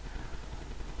chat.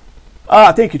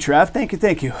 Thank you, Trev.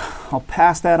 Thank you. I'll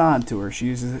pass that on to her.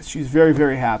 She's very,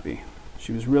 very happy.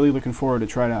 She was really looking forward to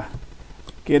try to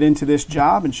get into this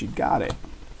job, and she got it.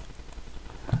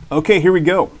 Okay, here we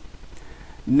go.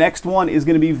 Next one is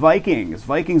going to be Vikings.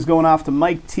 Vikings going off to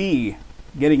Mike T,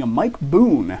 getting a Mike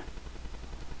Boone.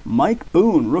 Mike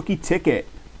Boone, rookie ticket.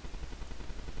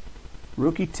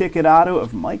 Rookie ticket auto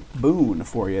of Mike Boone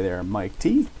for you there, Mike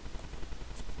T.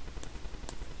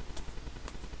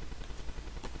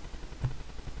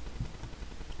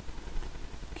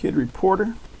 Kid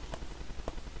Reporter.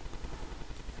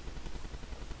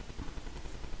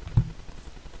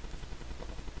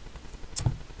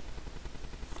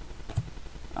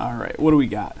 All right, what do we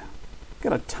got?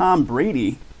 Got a Tom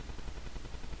Brady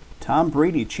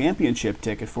championship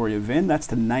ticket for you, Vin. That's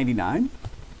to 99.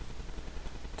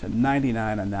 To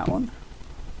 99 on that one.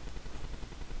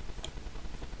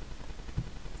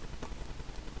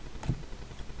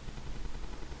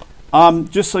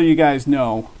 Just so you guys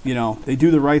know, they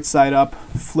do the right side up,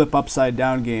 flip upside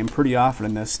down game pretty often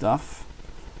in this stuff.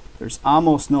 There's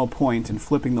almost no point in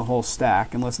flipping the whole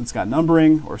stack unless it's got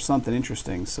numbering or something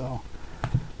interesting. So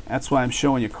that's why I'm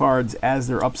showing you cards as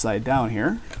they're upside down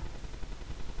here.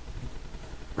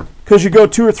 Because you go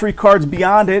 2 or 3 cards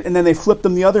beyond it, and then they flip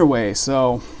them the other way.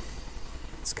 So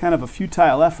it's kind of a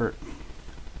futile effort.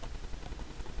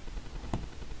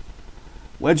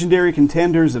 Legendary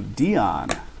Contenders of Dion.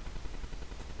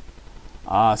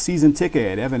 Season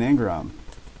ticket, Evan Engram.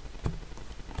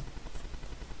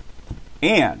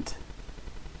 And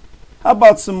how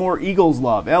about some more Eagles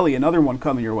love? Ellie, another one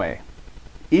coming your way.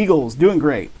 Eagles, doing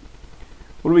great.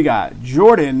 What do we got?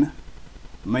 Jordan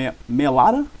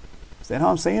Mailata? Is that how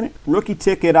I'm saying it? Rookie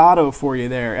ticket auto for you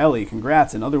there, Ellie.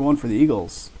 Congrats, another one for the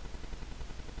Eagles.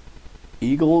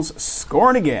 Eagles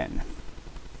scoring again.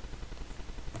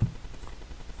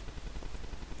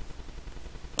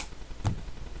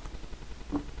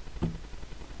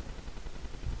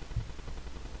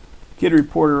 Kid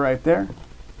Reporter right there.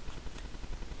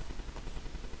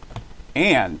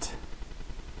 And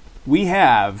we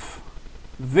have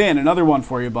Vin, another one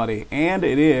for you, buddy. And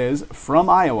it is from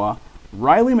Iowa,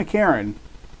 Riley McCarron.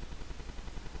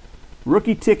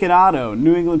 Rookie ticket auto,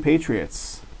 New England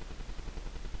Patriots.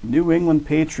 New England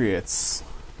Patriots.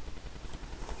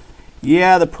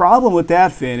 Yeah, the problem with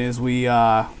that, Finn, is we've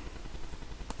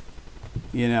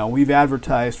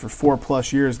advertised for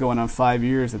 4+ years, going on 5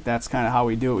 years, that's kind of how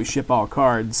we do it. We ship all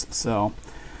cards. So,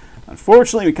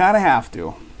 unfortunately, we kind of have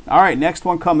to. All right, next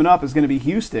one coming up is going to be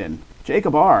Houston.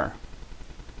 Jacob R.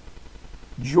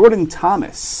 Jordan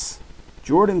Thomas.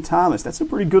 Jordan Thomas. That's a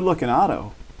pretty good-looking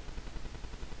auto.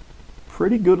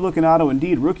 Pretty good-looking auto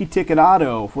indeed. Rookie ticket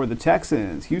auto for the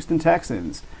Texans. Houston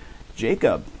Texans.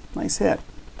 Jacob. Nice hit.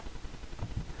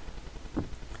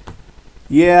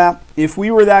 Yeah, if we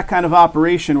were that kind of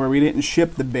operation where we didn't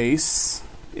ship the base,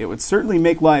 it would certainly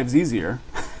make lives easier.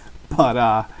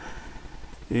 But,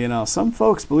 some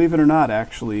folks, believe it or not,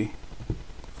 actually,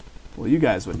 well, you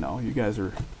guys would know. You guys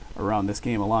are around this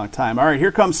game a long time. All right,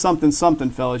 here comes something,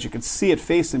 fellas. You can see it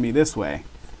facing me this way.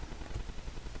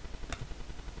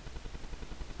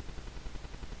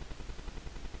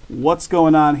 What's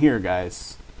going on here,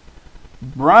 guys?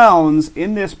 Browns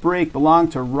in this break belong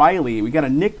to Riley. We got a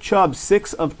Nick Chubb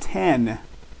 6 of 10.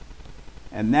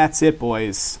 And that's it,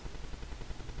 boys.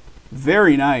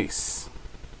 Very nice.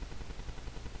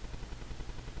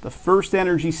 The First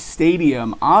Energy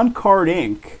Stadium on Card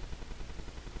Ink.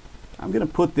 I'm going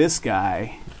to put this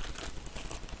guy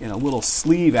in a little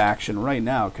sleeve action right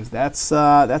now because that's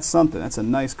something. That's a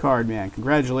nice card, man.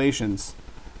 Congratulations.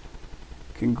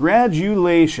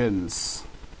 Congratulations.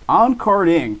 On Card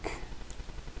Ink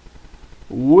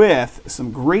with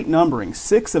some great numbering.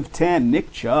 6 of 10,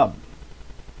 Nick Chubb.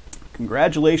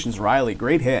 Congratulations, Riley.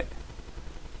 Great hit.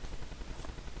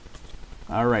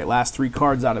 All right, last 3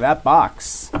 cards out of that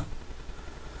box.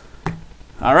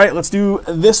 All right, let's do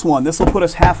this one. This will put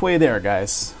us halfway there,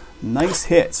 guys. Nice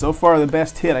hit. So far, the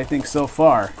best hit, I think, so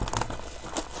far.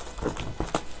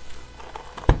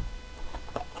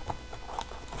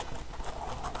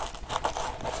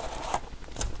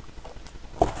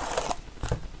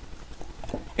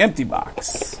 Empty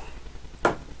box.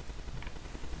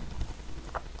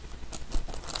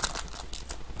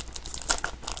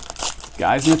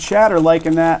 Guys in the chat are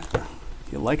liking that.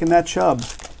 You liking that Chubb?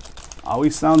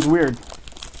 Always sounds weird.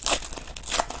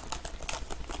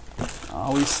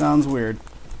 Always sounds weird.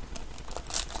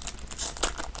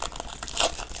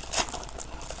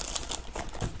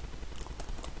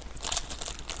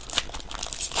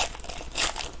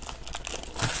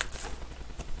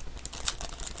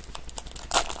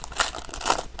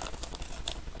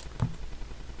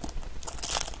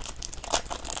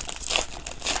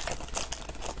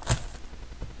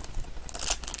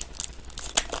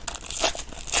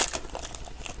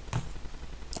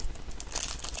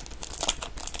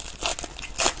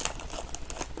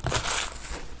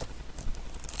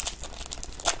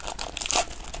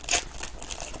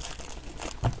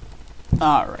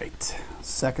 All right,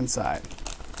 second side.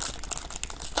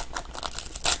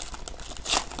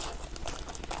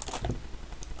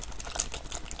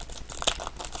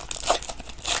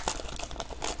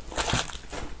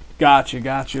 Gotcha,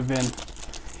 Vin.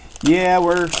 Yeah,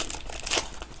 we're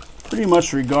pretty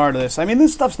much regardless. I mean,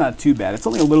 this stuff's not too bad. It's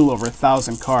only a little over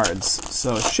 1,000 cards,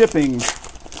 so shipping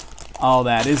all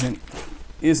that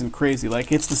isn't crazy.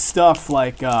 Like, it's the stuff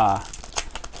like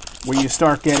where you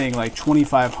start getting like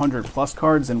 2,500 plus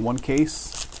cards in one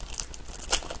case.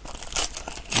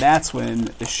 That's when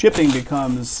the shipping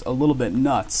becomes a little bit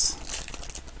nuts.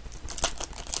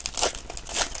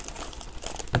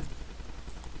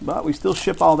 But we still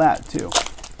ship all that too.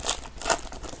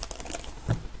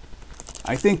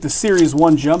 I think the Series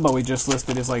 1 Jumbo we just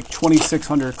listed is like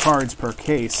 2,600 cards per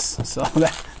case. So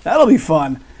that'll be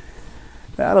fun.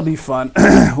 That'll be fun.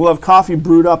 We'll have coffee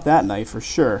brewed up that night for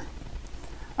sure.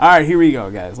 All right, here we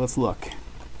go, guys. Let's look.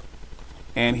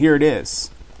 And here it is.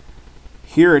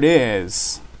 Here it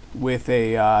is with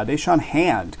a Deshaun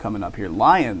Hand coming up here.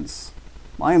 Lions.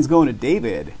 Lions going to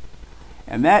David.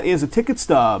 And that is a ticket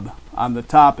stub on the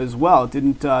top as well. It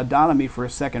didn't dawn on me for a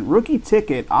second. Rookie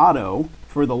ticket auto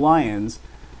for the Lions.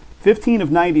 15 of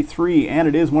 93, and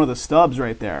it is one of the stubs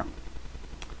right there.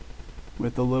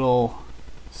 With the little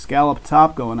scallop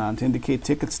top going on to indicate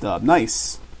ticket stub.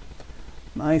 Nice.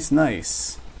 Nice,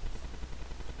 nice.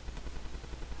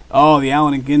 Oh, the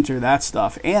Allen and Ginter, that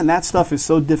stuff. And that stuff is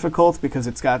so difficult because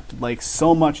it's got like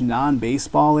so much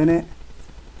non-baseball in it.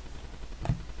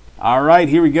 All right,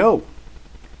 here we go.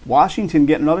 Washington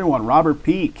get another one. Robert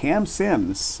P. Cam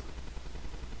Sims.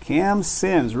 Cam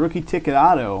Sims, rookie ticket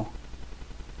auto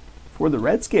for the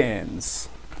Redskins.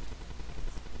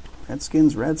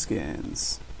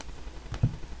 Redskins.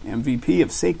 MVP of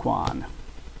Saquon.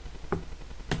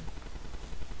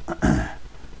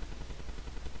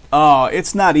 Oh,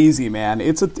 it's not easy, man.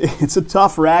 It's a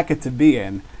tough racket to be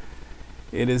in.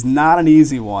 It is not an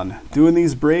easy one. Doing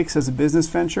these breaks as a business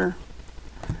venture.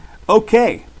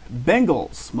 Okay,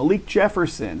 Bengals, Malik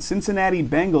Jefferson, Cincinnati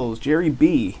Bengals, Jerry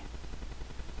B.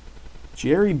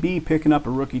 Jerry B picking up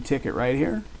a rookie ticket right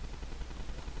here.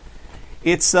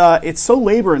 It's so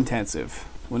labor intensive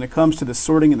when it comes to the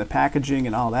sorting and the packaging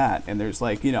and all that. And there's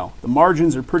like, you know, the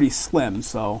margins are pretty slim.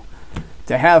 So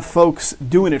to have folks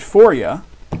doing it for you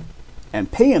and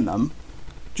paying them,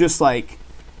 just like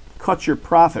cut your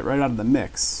profit right out of the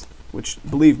mix. Which,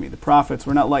 believe me, the profits,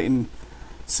 we're not lighting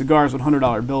cigars with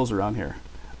 $100 bills around here.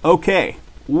 Okay,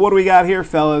 what do we got here,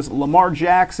 fellas? Lamar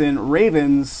Jackson,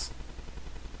 Ravens,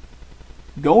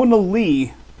 going to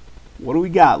Lee. What do we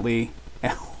got, Lee?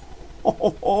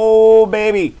 Oh,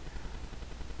 baby.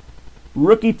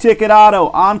 Rookie ticket auto,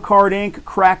 on card ink,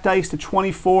 cracked ice to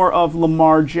 24 of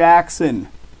Lamar Jackson.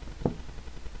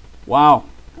 Wow.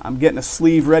 I'm getting a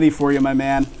sleeve ready for you, my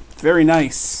man. Very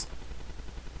nice.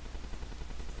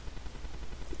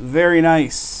 Very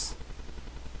nice.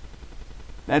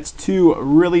 That's 2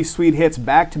 really sweet hits,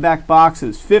 back-to-back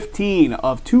boxes. 15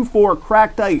 of 2-4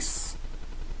 cracked ice.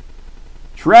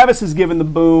 Travis is giving the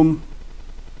boom.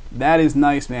 That is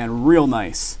nice, man. Real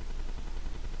nice.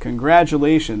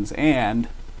 Congratulations. And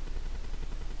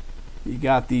you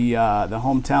got the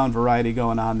hometown variety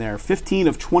going on there. 15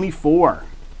 of 24.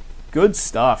 Good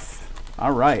stuff.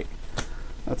 All right.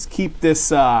 Let's keep this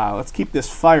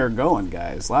fire going,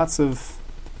 guys. Lots of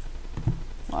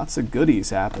goodies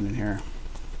happening here.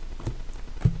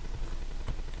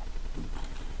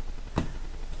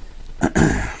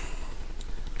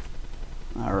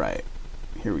 All right.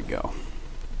 Here we go.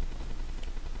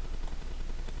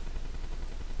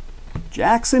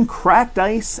 Jackson cracked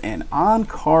ice and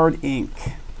on-card ink.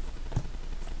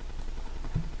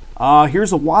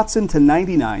 Here's a Watson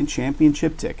 /99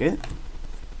 championship ticket.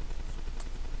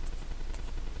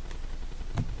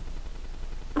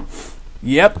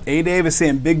 Yep, A. Davis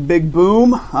saying big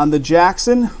boom on the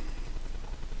Jackson.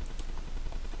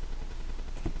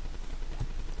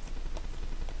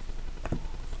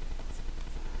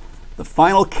 The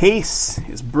final case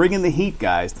is bringing the heat,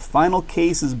 guys. The final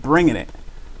case is bringing it.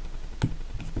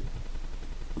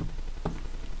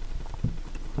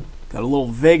 Got a little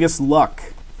Vegas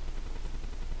luck.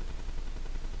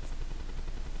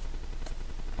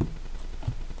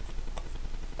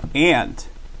 And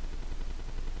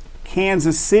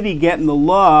Kansas City getting the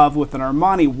love with an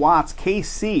Armani Watts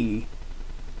KC.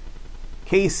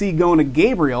 KC going to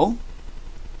Gabriel.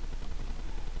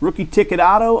 Rookie ticket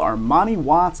auto, Armani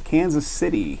Watts, Kansas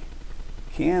City.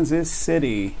 Kansas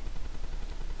City.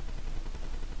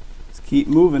 Let's keep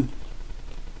moving.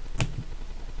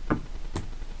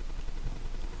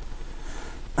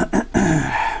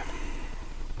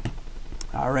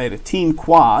 All right, a team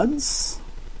quads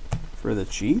for the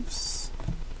Chiefs.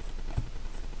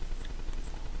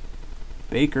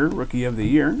 Baker, Rookie of the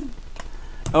Year.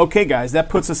 Okay, guys, that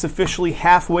puts us officially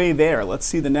halfway there. Let's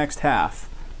see the next half.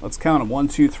 Let's count them. 1,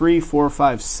 2, 3, 4,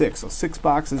 5, 6. So 6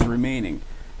 boxes remaining.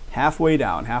 Halfway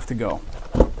down. Half to go.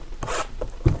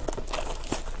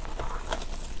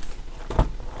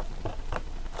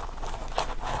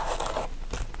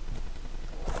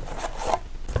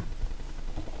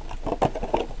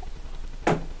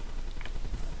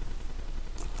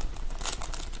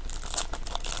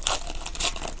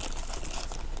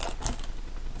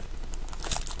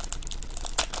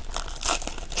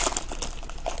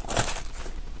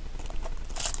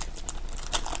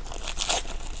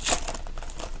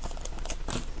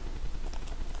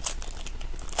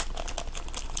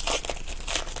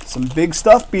 Some big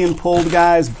stuff being pulled,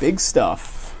 guys. Big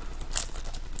stuff.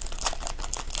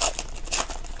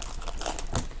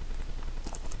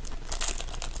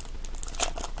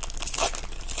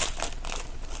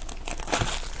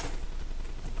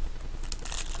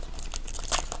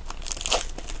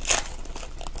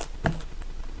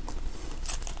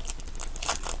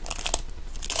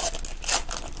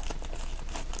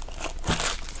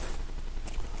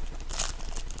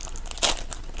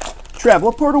 Trev,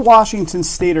 what part of Washington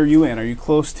State are you in? Are you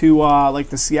close to like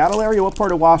the Seattle area? What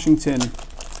part of Washington?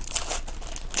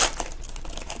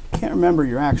 Can't remember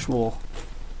your actual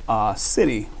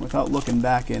city without looking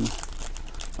back in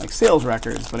like sales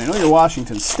records, but I know you're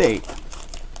Washington State.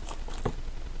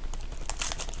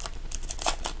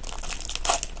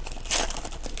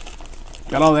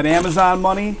 Got all that Amazon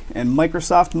money and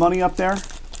Microsoft money up there?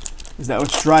 Is that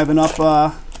what's driving up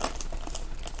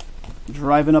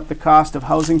the cost of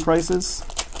housing prices?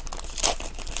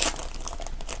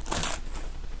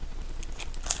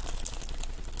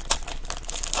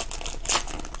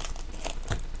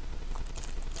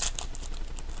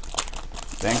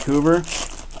 Vancouver.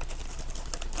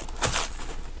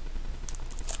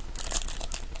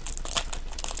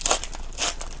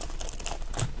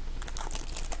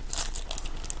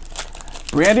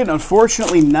 Brandon,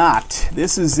 unfortunately not.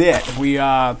 This is it.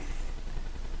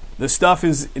 The stuff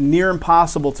is near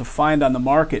impossible to find on the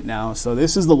market now, so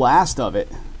this is the last of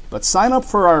it. But sign up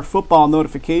for our football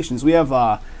notifications. We have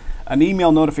an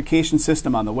email notification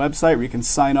system on the website where you can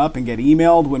sign up and get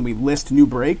emailed when we list new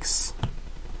breaks.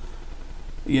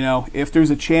 You know, if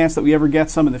there's a chance that we ever get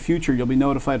some in the future, you'll be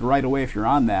notified right away if you're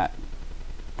on that.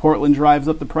 Portland drives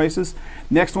up the prices.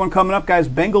 Next one coming up, guys,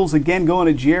 Bengals again going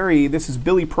to Jerry. This is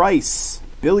Billy Price.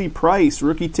 Billy Price,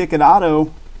 rookie ticket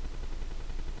auto.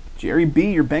 Jerry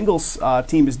B, your Bengals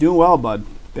team is doing well, bud.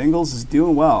 Bengals is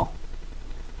doing well.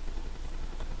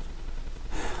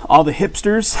 All the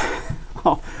hipsters,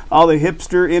 all the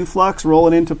hipster influx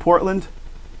rolling into Portland.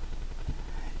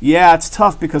 Yeah, it's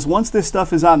tough because once this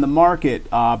stuff is on the market,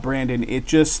 Brandon, it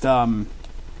just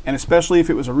and especially if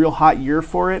it was a real hot year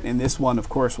for it, and this one, of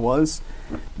course, was,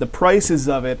 the prices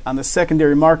of it on the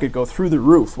secondary market go through the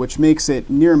roof, which makes it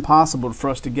near impossible for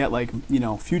us to get, like, you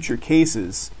know, future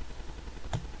cases.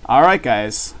 All right,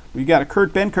 guys, we got a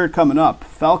Kurt Benkert coming up.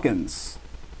 Falcons.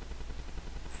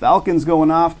 Falcons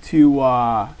going off to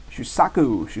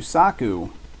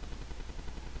Shusaku.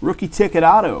 Rookie ticket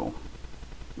auto.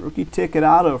 Rookie ticket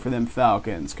auto for them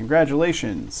Falcons.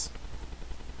 Congratulations.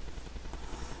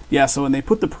 Yeah, so when they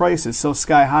put the prices so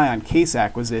sky high on case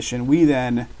acquisition, we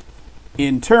then,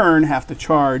 in turn, have to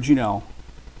charge, you know,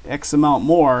 X amount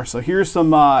more. So here's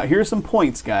some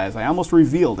points, guys. I almost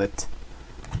revealed it.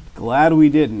 Glad we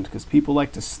didn't, because people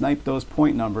like to snipe those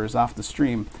point numbers off the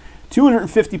stream.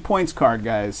 250 points card,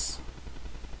 guys.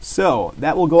 So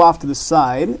that will go off to the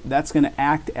side. That's going to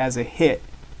act as a hit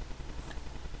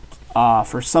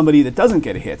for somebody that doesn't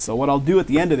get a hit. So what I'll do at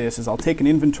the end of this is I'll take an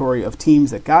inventory of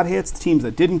teams that got hits, teams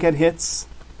that didn't get hits,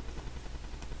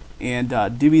 and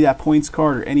divvy that points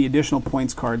card or any additional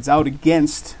points cards out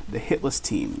against the hitless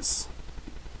teams.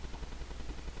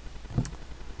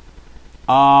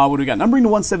 What do we got? Numbering to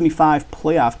 175,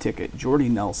 playoff ticket, Jordy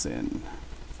Nelson.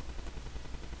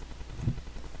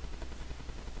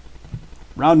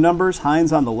 Round numbers,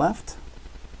 Hines on the left.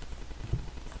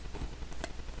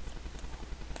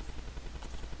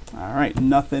 All right,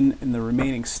 nothing in the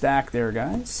remaining stack there,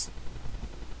 guys.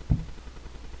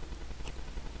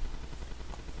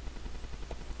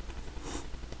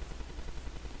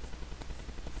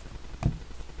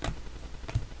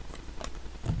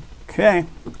 Okay,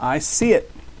 I see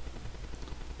it.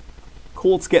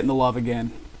 Colts getting the love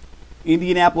again.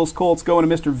 Indianapolis Colts going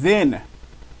to Mr. Vin.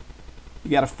 You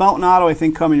got a fountain auto, I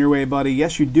think, coming your way, buddy.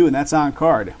 Yes, you do, and that's on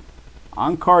card.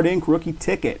 On card ink, rookie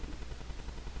ticket.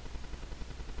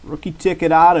 Rookie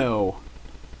ticket auto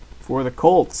for the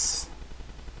Colts.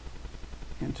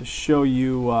 And to show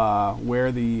you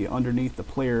where the underneath the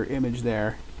player image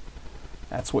there,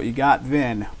 that's what you got,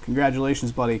 Vin.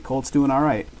 Congratulations, buddy. Colts doing all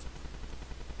right.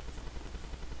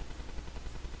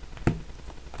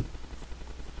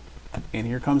 And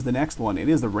here comes the next one. It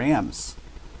is the Rams.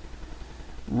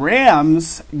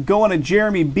 Rams going to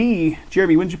Jeremy B.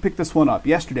 Jeremy, when did you pick this one up?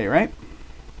 Yesterday, right?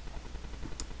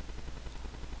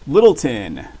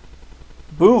 Littleton.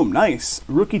 Boom, nice.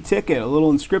 Rookie ticket, a little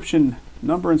inscription,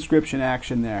 number inscription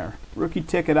action there. Rookie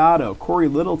ticket auto, Corey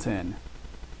Littleton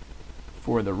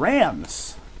for the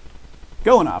Rams.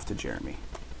 Going off to Jeremy.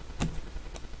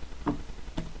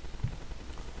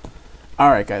 All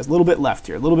right, guys, a little bit left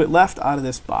here. A little bit left out of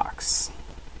this box.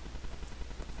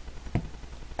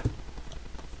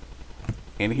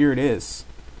 And here it is.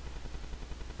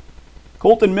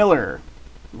 Colton Miller,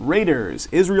 Raiders,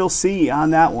 Israel C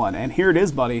on that one. And here it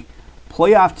is, buddy.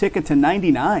 Playoff ticket to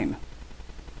 99.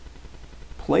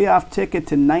 Playoff ticket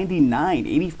to 99.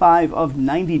 85 of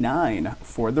 99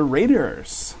 for the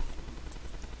Raiders.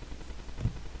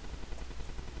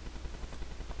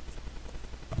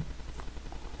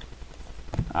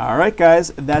 All right, guys,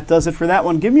 that does it for that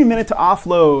one. Give me a minute to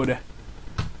offload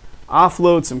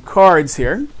some cards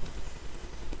here.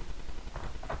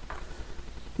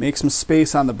 Make some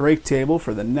space on the break table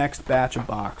for the next batch of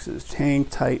boxes. Hang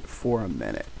tight for a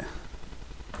minute.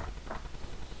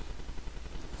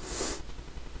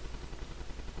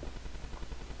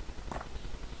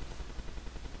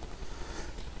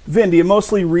 Vin, do you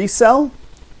mostly resell?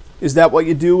 Is that what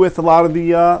you do with a lot of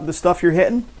the stuff you're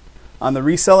hitting? On the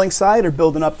reselling side or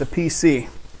building up the PC?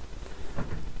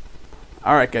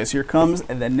 All right, guys, here comes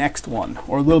the next one,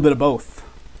 or a little bit of both.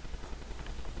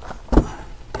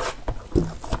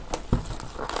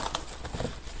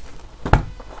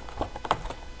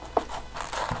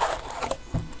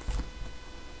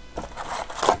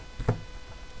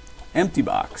 Empty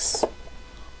box.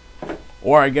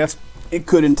 Or I guess it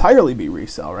could entirely be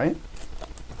resell, right?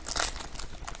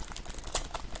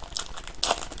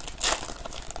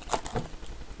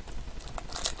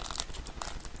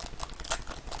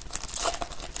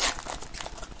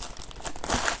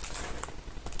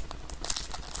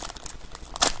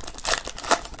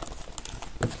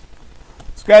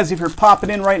 So guys, if you're popping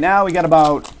in right now, we got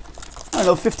about, I don't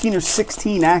know, 15 or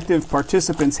 16 active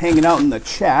participants hanging out in the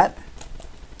chat.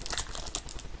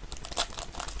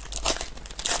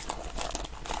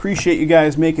 Appreciate you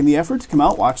guys making the effort to come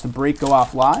out, watch the break go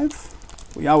off live.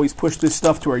 We always push this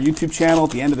stuff to our YouTube channel at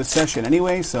the end of the session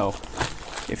anyway, so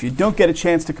if you don't get a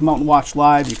chance to come out and watch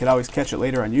live, you could always catch it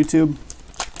later on YouTube.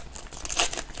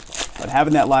 But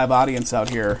having that live audience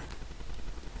out here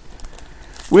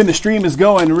when the stream is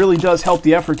going really does help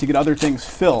the effort to get other things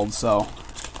filled, so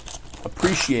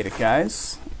appreciate it,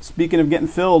 guys. Speaking of getting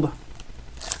filled,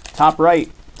 top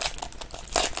right,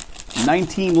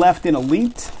 19 left in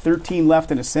Elite, 13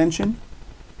 left in Ascension,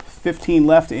 15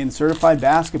 left in Certified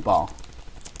Basketball.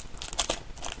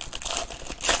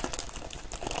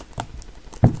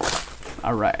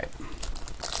 All right.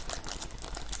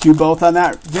 Do both on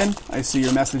that, Vin? I see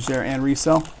your message there, and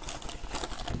resell.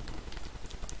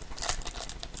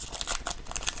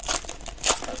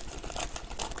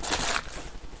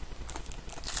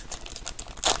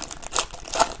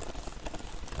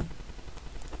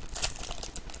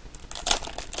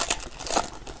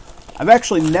 I've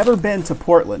actually never been to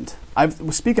Portland.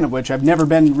 Speaking of which, I've never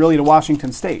been really to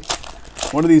Washington State.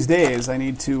 One of these days, I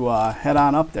need to head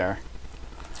on up there.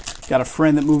 Got a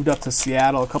friend that moved up to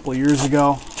Seattle a couple of years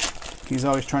ago. He's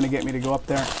always trying to get me to go up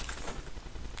there.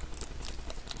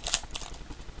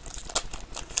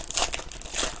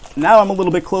 Now I'm a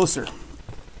little bit closer.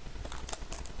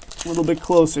 A little bit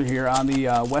closer here on the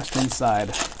western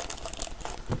side.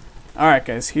 All right,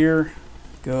 guys, here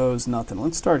goes nothing.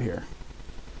 Let's start here.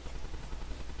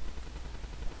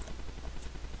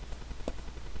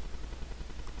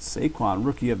 Saquon,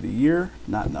 Rookie of the Year,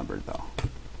 not numbered though.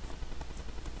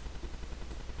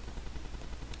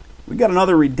 We got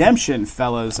another redemption,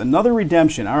 fellas. Another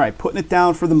redemption. All right, putting it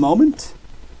down for the moment.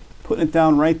 Putting it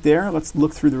down right there. Let's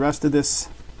look through the rest of this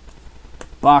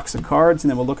box of cards, and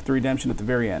then we'll look at the redemption at the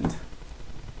very end.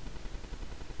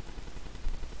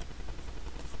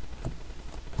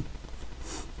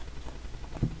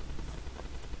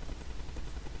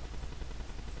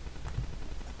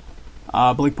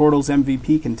 Blake Bortles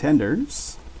MVP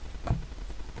Contenders.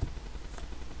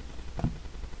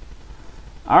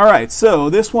 All right, so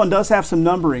this one does have some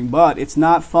numbering, but it's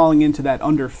not falling into that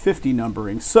under 50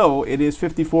 numbering. So it is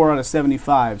 54 out of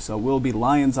 75, so it will be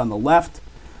Lions on the left.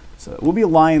 So it will be a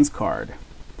Lions card.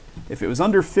 If it was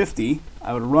under 50,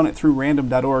 I would run it through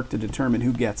random.org to determine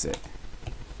who gets it.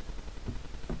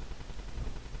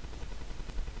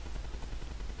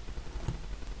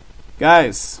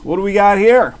 Guys, what do we got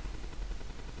here?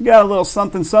 We got a little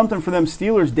something something for them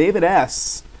Steelers. David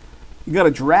S. You got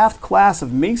a draft class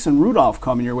of Mason Rudolph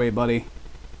coming your way, buddy.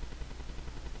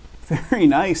 Very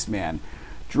nice, man.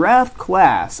 Draft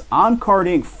class, on card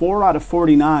ink, 4 out of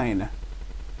 49.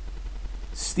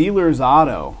 Steelers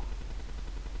auto.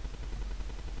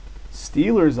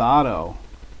 Steelers auto.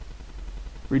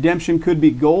 Redemption could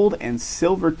be gold and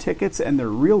silver tickets, and they're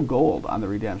real gold on the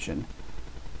redemption.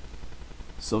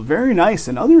 So very nice.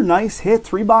 Another nice hit.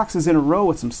 3 boxes in a row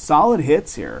with some solid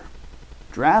hits here.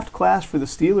 Draft class for the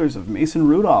Steelers of Mason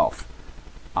Rudolph.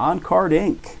 On card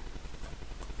ink.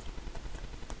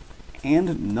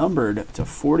 And numbered to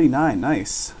 49.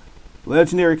 Nice.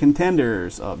 Legendary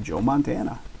Contenders of Joe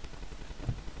Montana.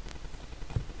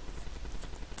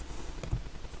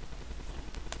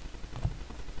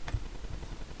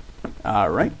 All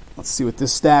right. Let's see what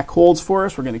this stack holds for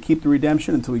us. We're going to keep the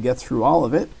redemption until we get through all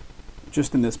of it.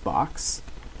 Just in this box.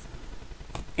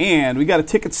 And we got a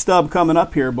ticket stub coming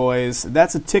up here, boys.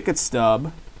 That's a ticket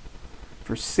stub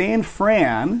for San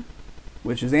Fran,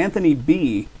 which is Anthony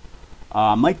B.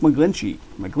 Mike McGlinchey.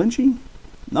 McGlinchey?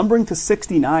 Numbering to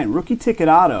 69. Rookie ticket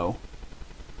auto.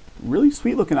 Really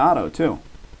sweet looking auto, too.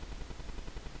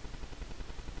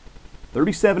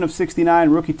 37 of 69.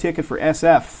 Rookie ticket for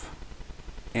SF.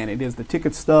 And it is the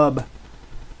ticket stub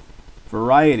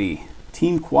variety.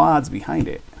 Team quads behind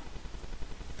it.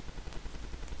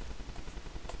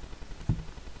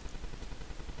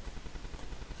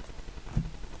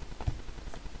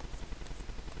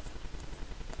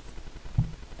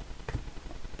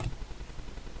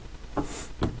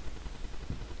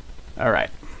 All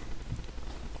right.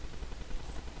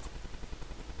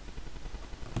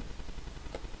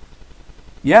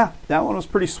 Yeah, that one was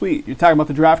pretty sweet. You're talking about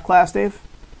the draft class, Dave?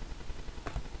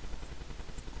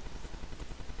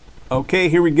 Okay,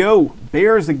 here we go.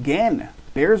 Bears again.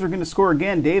 Bears are going to score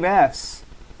again. Dave S.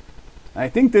 I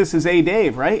think this is A.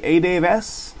 Dave, right? A. Dave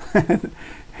S.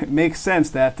 It makes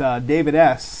sense that David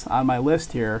S. on my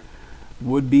list here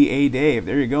would be A. Dave.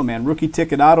 There you go, man. Rookie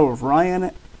ticket auto of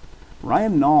Ryan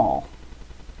Nall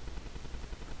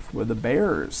for the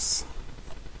Bears.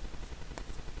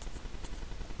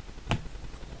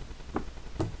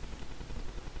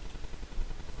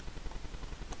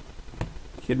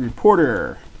 Kid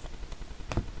Reporter.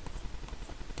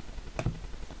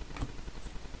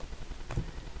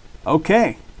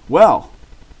 Okay, well,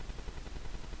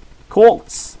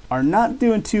 Colts are not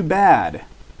doing too bad.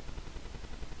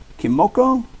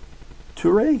 Kimoko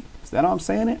Toure? Is that how I'm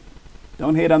saying it?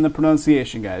 Don't hate on the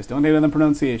pronunciation, guys. Don't hate on the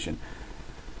pronunciation.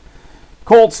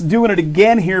 Colts doing it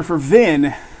again here for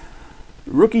Vin.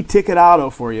 Rookie ticket auto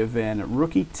for you, Vin.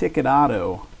 Rookie ticket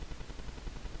auto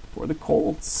for the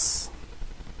Colts.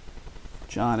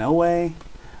 John Elway.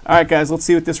 All right, guys, let's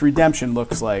see what this redemption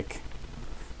looks like.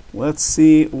 Let's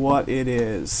see what it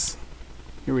is.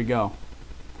 Here we go.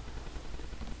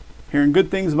 Hearing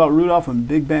good things about Rudolph when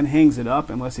Big Ben hangs it up,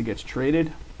 unless he gets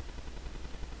traded.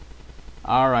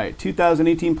 All right,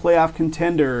 2018 playoff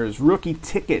contenders, rookie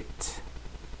ticket.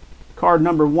 Card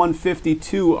number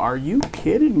 152. Are you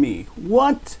kidding me?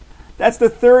 What? That's the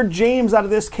third James out of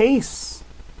this case.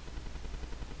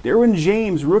 Derwin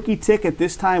James, rookie ticket.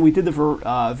 This time we did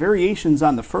the variations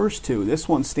on the first two. This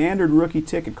one, standard rookie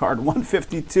ticket, card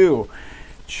 152.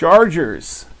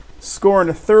 Chargers scoring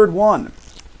a third one.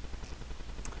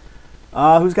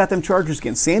 Who's got them Chargers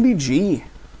again? Sandy G.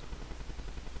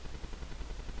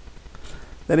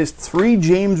 That is 3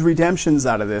 James redemptions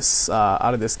out of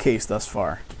this case thus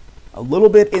far. A little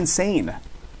bit insane.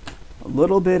 A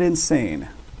little bit insane.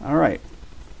 All right.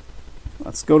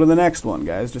 Let's go to the next one,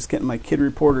 guys. Just getting my kid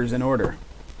reporters in order.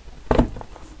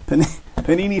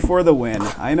 Panini for the win.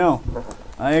 I know.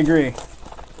 I agree.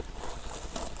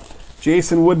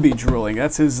 Jason would be drooling.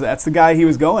 That's the guy he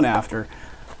was going after.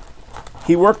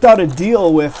 He worked out a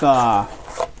deal with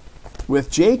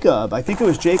Jacob. I think it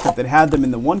was Jacob that had them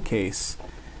in the one case.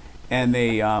 And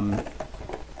they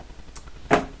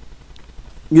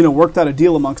worked out a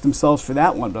deal amongst themselves for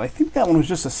that one. But I think that one was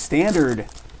just a standard,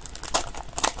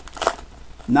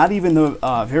 not even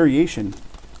the variation.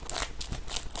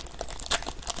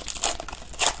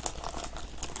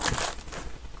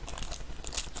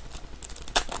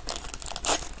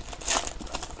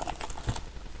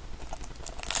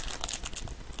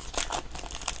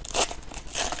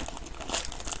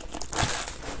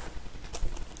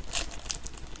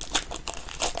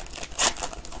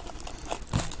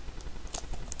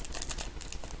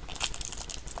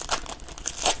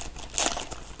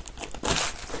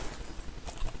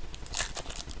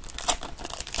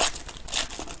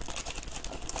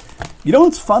 You know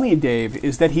what's funny, Dave,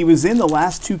 is that he was in the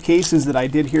last 2 cases that I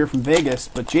did here from Vegas,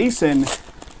 but Jason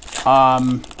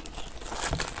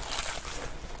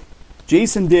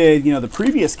did, the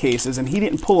previous cases, and he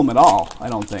didn't pull them at all, I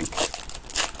don't think.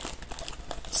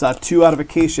 Saw 2 out of a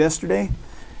case yesterday.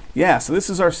 Yeah, so this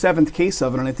is our 7th case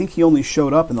of it, and I think he only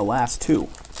showed up in the last 2.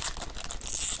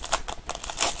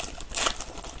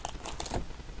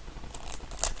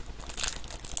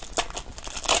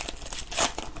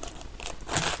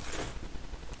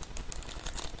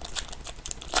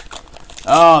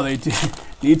 Oh, they do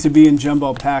need to be in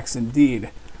jumbo packs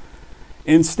indeed.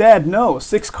 Instead, no,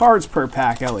 6 cards per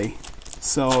pack, Ellie.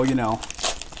 So,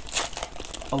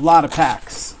 a lot of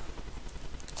packs.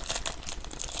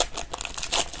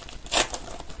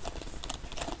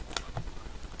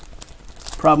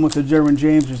 Problem with the Derwin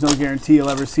James, there's no guarantee you'll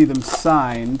ever see them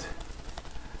signed.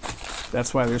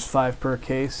 That's why there's 5 per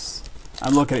case.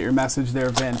 I'm looking at your message there,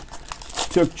 Vin.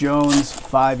 Took Jones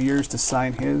 5 years to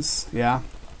sign his. Yeah.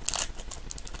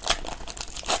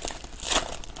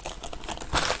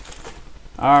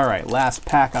 All right, last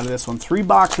pack out of this one. 3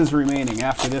 boxes remaining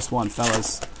after this one,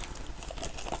 fellas.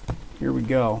 Here we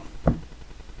go.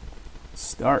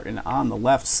 Starting on the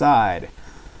left side.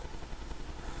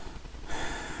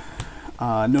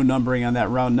 No numbering on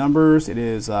that round numbers. It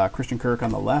is Christian Kirk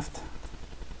on the left.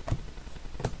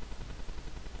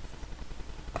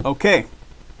 Okay.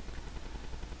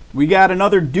 We got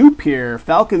another dupe here.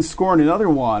 Falcons scoring another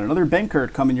one. Another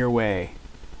Benkert coming your way.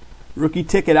 Rookie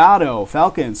ticket auto.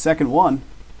 Falcons, second one.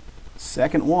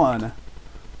 Second one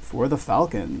for the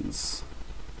Falcons.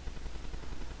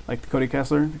 Like the Cody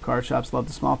Kessler, the card shops love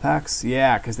the small packs.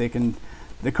 Yeah, because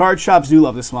the card shops do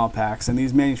love the small packs, and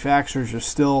these manufacturers are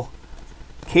still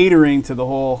catering to the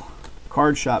whole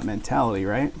card shop mentality,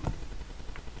 right?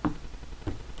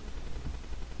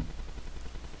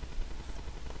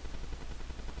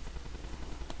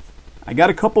 I got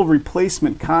a couple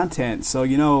replacement content, so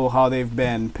you know how they've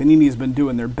been. Panini's been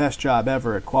doing their best job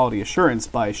ever at quality assurance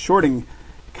by shorting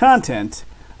content.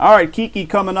 All right, Kiki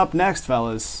coming up next,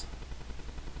 fellas.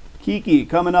 Kiki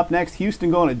coming up next.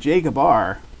 Houston going to Jacob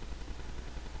R.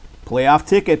 Playoff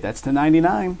ticket, that's to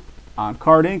 99. On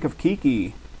Card Inc. of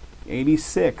Kiki,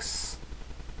 86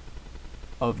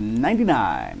 of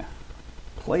 99.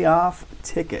 Playoff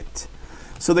ticket.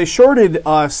 So they shorted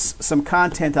us some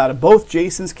content out of both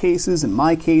Jason's cases and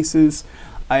my cases.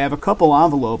 I have a couple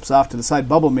envelopes off to the side,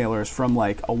 bubble mailers from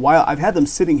like a while. I've had them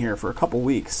sitting here for a couple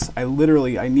weeks. I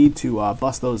need to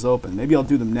bust those open. Maybe I'll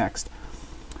do them next.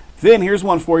 Vin, here's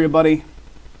one for you, buddy.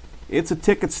 It's a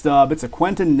ticket stub. It's a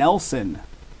Quentin Nelson.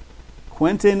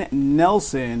 Quentin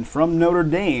Nelson from Notre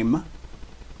Dame.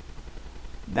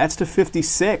 That's to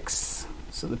 56.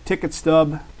 So the ticket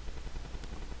stub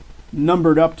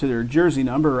numbered up to their jersey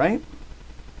number, right?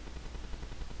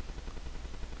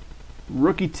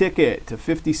 Rookie ticket to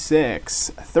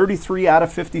 56. 33 out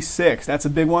of 56. That's a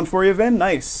big one for you, Vin.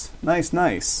 Nice. Nice,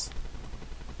 nice.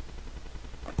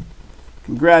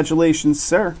 Congratulations,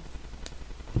 sir.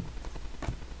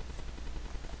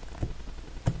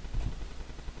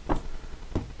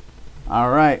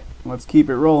 All right, let's keep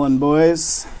it rolling,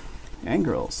 boys and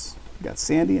girls. We got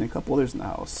Sandy and a couple others in the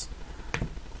house.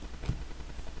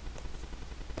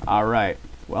 All right,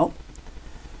 well,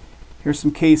 here's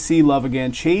some KC love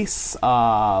again. Chase,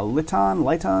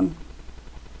 Lighton,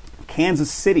 Kansas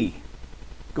City,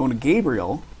 going to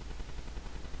Gabriel.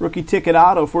 Rookie ticket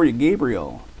auto for you,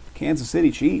 Gabriel. Kansas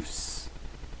City Chiefs.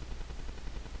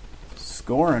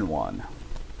 Scoring one.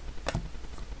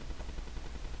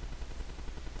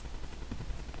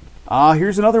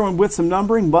 Here's another one with some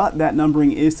numbering, but that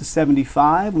numbering is to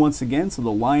 75 once again, so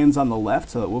the Lions on the left,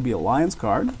 so it will be a Lions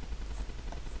card.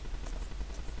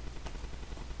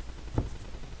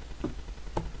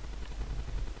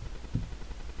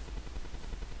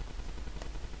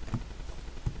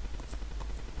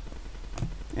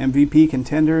 MVP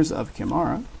Contenders of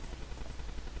Kamara.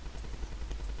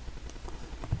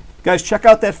 Guys, check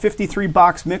out that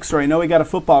 53-box mixer. I know we got a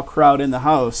football crowd in the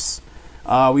house.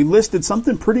 We listed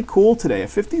something pretty cool today, a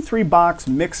 53-box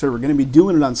mixer. We're going to be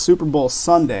doing it on Super Bowl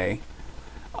Sunday,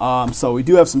 so we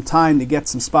do have some time to get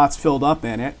some spots filled up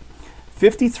in it.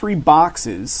 53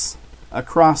 boxes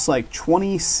across like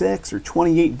 26 or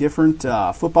 28 different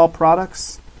football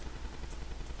products.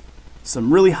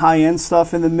 Some really high-end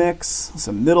stuff in the mix,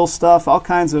 some middle stuff, all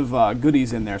kinds of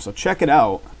goodies in there, so check it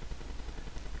out.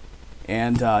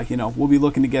 And, you know, we'll be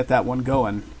looking to get that one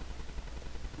going.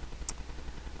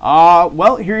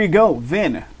 Well, here you go.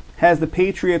 Vin has the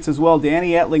Patriots as well.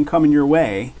 Danny Etling coming your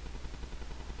way.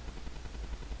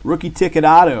 Rookie ticket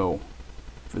auto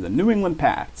for the New England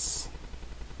Pats.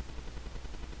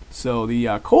 So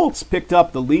the Colts picked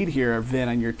up the lead here, Vin,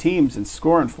 on your teams and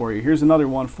scoring for you. Here's another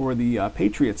one for the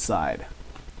Patriots side.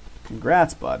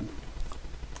 Congrats, bud.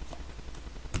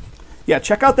 Yeah,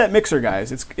 check out that mixer,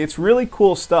 guys. It's really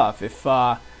cool stuff. If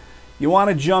you want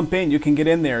to jump in, you can get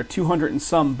in there, 200 and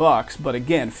some bucks. But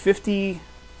again, 53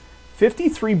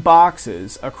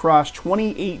 boxes across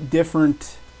 28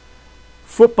 different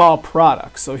football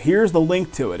products. So here's the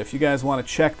link to it if you guys want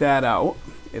to check that out.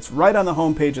 It's right on the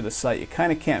homepage of the site. You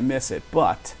kind of can't miss it,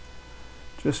 but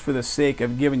just for the sake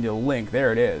of giving you a link,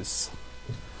 there it is.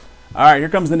 All right, here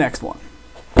comes the next one.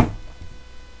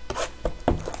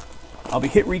 I'll be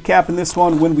hit recapping this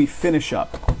one when we finish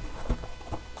up.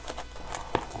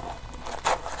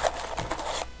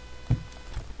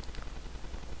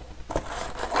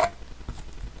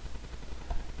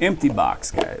 Empty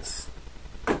box, guys.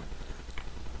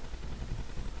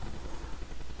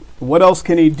 What else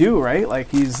can he do, right?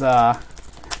 Like he's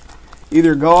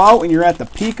either go out when you're at the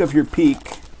peak of your peak.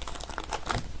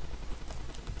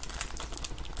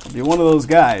 Or be one of those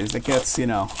guys that gets, you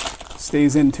know,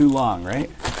 stays in too long, right?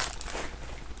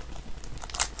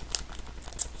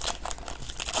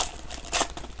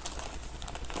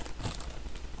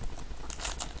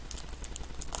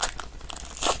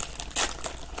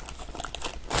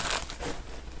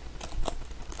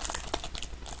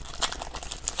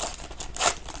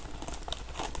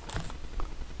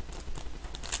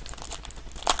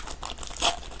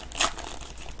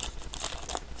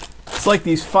 It's like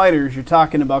these fighters, you're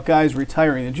talking about guys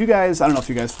retiring. Did you guys, I don't know if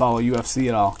you guys follow UFC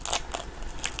at all,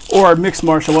 or mixed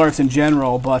martial arts in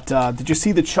general, but did you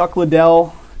see the Chuck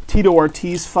Liddell, Tito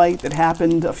Ortiz fight that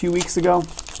happened a few weeks ago?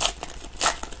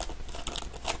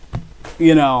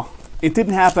 You know, it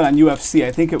didn't happen on UFC.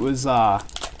 I think it was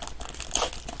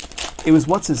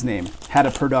what's his name? Had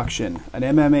a production, an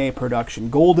MMA production,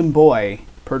 Golden Boy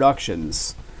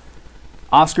Productions.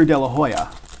 Oscar De La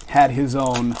Hoya had his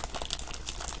own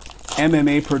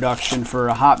MMA production for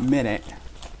a hot minute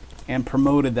and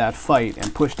promoted that fight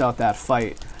and pushed out that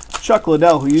fight. Chuck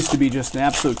Liddell, who used to be just an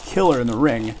absolute killer in the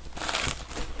ring,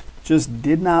 just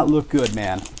did not look good,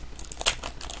 man.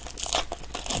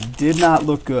 Did not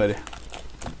look good.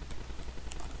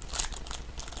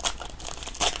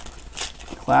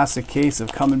 Classic case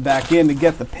of coming back in to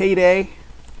get the payday.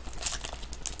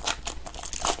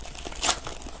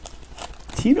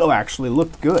 Tito actually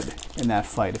looked good in that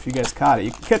fight, if you guys caught it.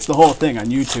 You can catch the whole thing on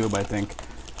YouTube, I think.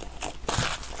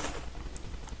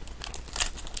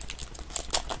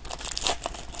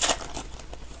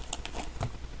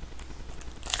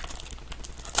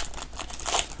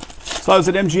 So I was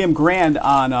at MGM Grand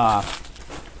on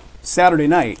Saturday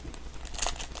night.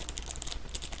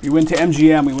 We went to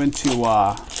MGM, we went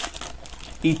to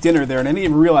eat dinner there, and I didn't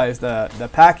even realize the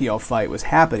Pacquiao fight was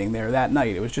happening there that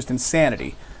night. It was just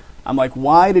insanity. I'm like,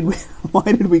 why did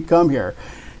we come here?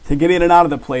 to get in and out of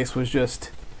the place was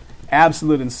just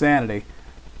absolute insanity.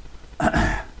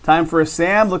 Time for a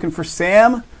Sam. Looking for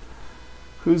Sam.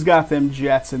 Who's got them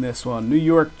Jets in this one? New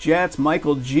York Jets.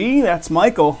 Michael G. That's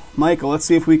Michael. Michael, let's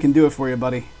see if we can do it for you,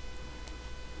 buddy.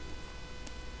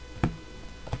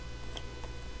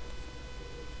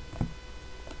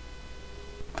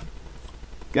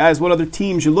 Guys, what other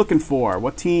teams you looking for?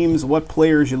 What teams, what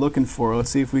players you looking for?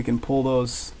 Let's see if we can pull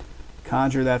those,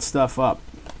 conjure that stuff up.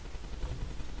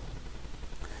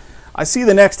 I see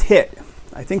the next hit.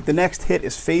 I think the next hit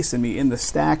is facing me in the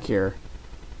stack here.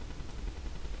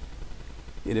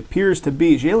 It appears to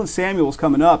be Jalen Samuels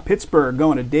coming up. Pittsburgh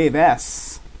going to Dave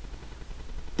S.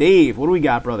 Dave, what do we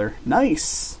got, brother?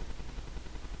 Nice.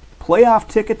 Playoff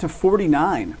ticket to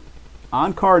 49.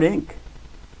 On Card Inc.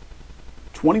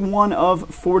 21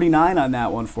 of 49 on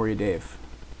that one for you, Dave.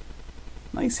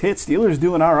 Nice hit. Steelers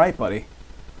doing all right, buddy.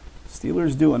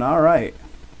 Steelers doing all right.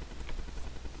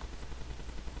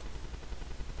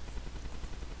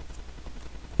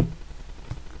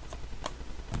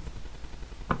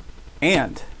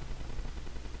 And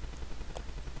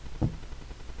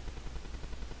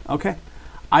okay,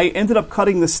 I ended up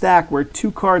cutting the stack where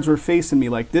 2 cards were facing me,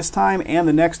 like this time and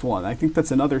the next one. I think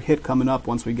that's another hit coming up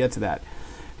once we get to that.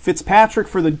 Fitzpatrick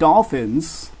for the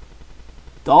Dolphins.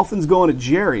 Dolphins going to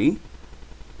Jerry.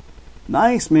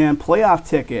 Nice, man. Playoff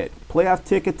ticket. Playoff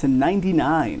ticket to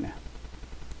 99.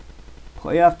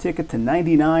 Playoff ticket to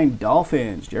 99.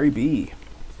 Dolphins. Jerry B.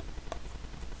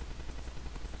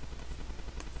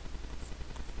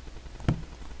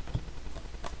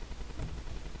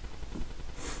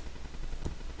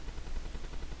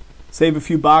 Save a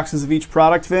few boxes of each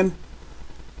product, Vin.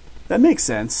 That makes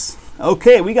sense.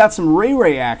 Okay, we got some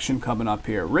Ray action coming up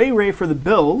here. Ray for the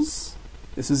Bills.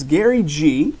 This is Gary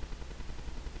G.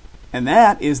 And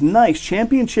that is nice.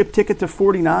 Championship ticket to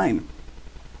 49.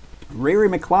 Ray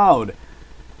McLeod.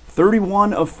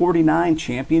 31 of 49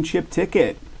 championship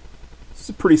ticket. This is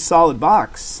a pretty solid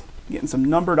box. Getting some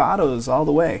numbered autos all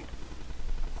the way.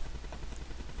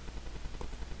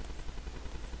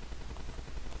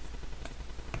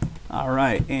 All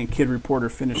right, and Kid Reporter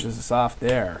finishes us off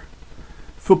there.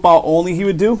 Football only he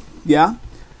would do, yeah.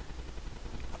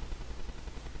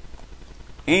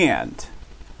 And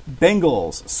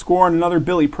Bengals scoring another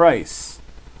Billy Price.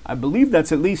 I believe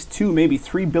that's at least 2, maybe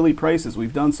 3 Billy Prices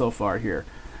we've done so far here.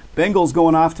 Bengals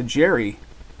going off to Jerry.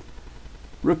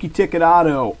 Rookie ticket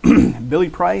auto. Billy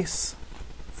Price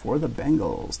for the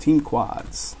Bengals. Team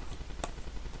quads.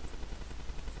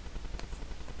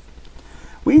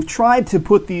 We've tried to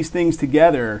put these things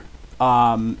together,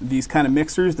 these kind of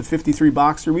mixers, the 53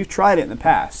 boxer. We've tried it in the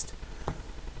past.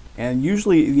 And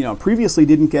usually, previously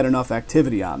didn't get enough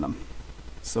activity on them.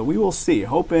 So we will see.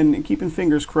 Hoping and keeping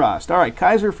fingers crossed. All right,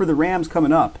 Kaiser for the Rams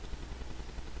coming up.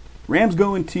 Rams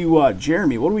going to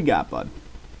Jeremy. What do we got, bud?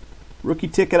 Rookie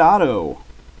ticket auto.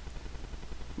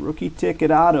 Rookie ticket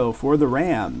auto for the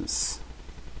Rams.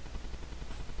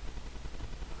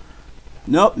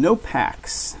 Nope, no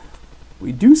packs.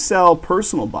 We do sell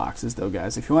personal boxes, though,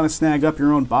 guys. If you want to snag up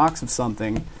your own box of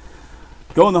something,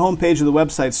 go on the homepage of the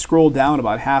website, scroll down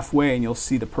about halfway, and you'll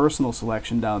see the personal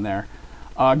selection down there.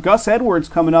 Gus Edwards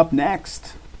coming up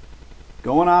next.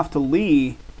 Going off to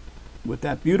Lee with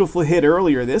that beautiful hit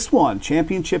earlier. This one,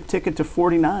 championship ticket to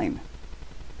 49.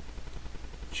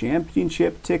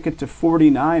 Championship ticket to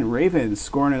 49. Ravens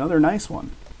scoring another nice one.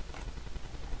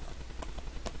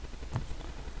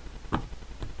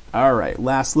 All right,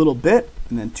 last little bit,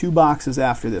 and then 2 boxes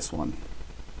after this one.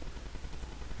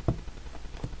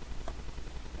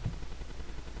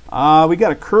 We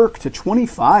got a Kirk to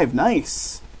 25.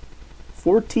 Nice.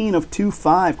 14 of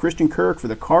 25. Christian Kirk for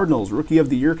the Cardinals. Rookie of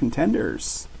the Year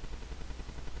contenders.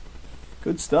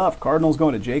 Good stuff. Cardinals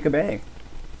going to Jacob A.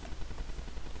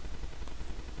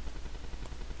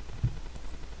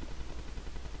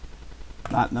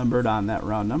 Not numbered on that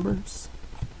round numbers.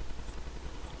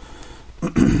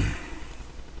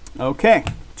 Okay,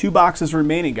 2 boxes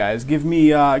remaining, guys. Give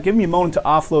me a moment to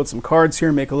offload some cards here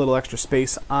and make a little extra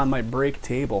space on my break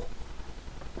table.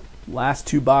 Last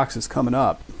 2 boxes coming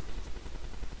up.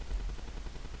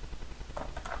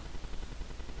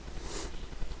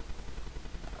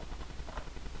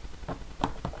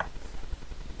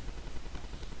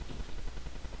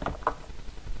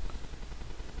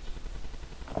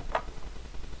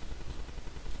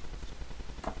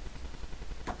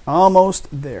 Almost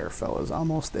there, fellas.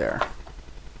 Almost there.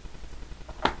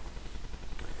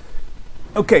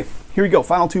 Okay, here we go.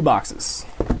 Final 2 boxes.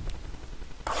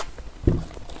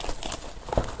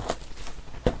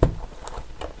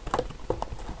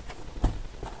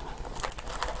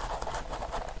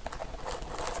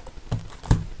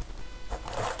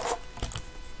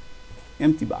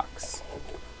 Empty box.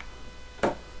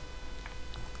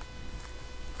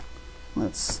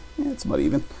 It's about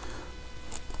even.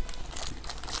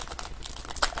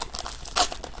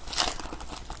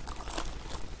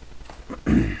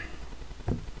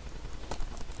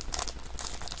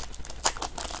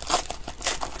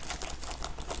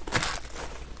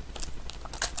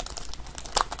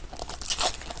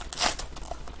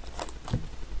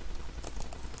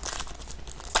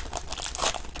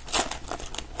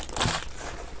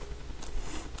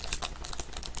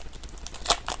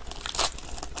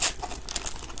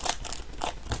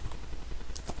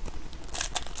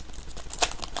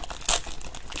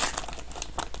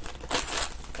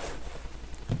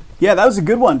 Yeah, that was a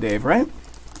good one, Dave, right?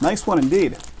 Nice one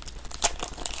indeed.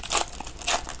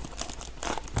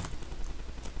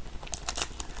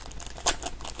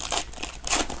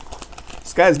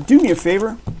 So guys, do me a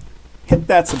favor. Hit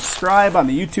that subscribe on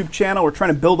the YouTube channel. We're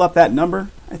trying to build up that number.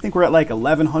 I think we're at like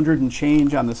 1,100 and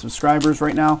change on the subscribers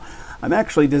right now. I'm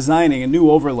actually designing a new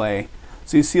overlay.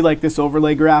 So you see like this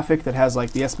overlay graphic that has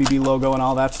like the SBB logo and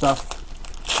all that stuff.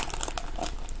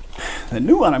 The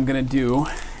new one I'm going to do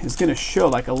is going to show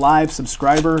like a live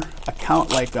subscriber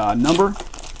account, like a number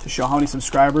to show how many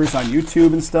subscribers on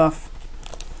YouTube and stuff.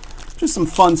 Just some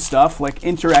fun stuff like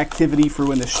interactivity for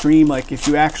when the stream, like if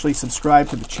you actually subscribe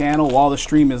to the channel while the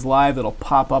stream is live, it'll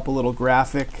pop up a little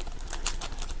graphic.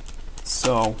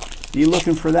 So be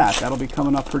looking for that. That'll be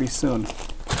coming up pretty soon.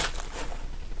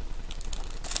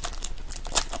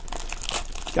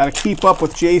 Got to keep up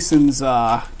with Jason's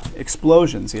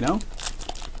explosions, you know?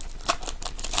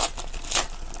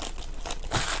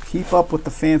 Keep up with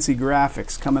the fancy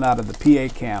graphics coming out of the PA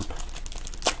camp.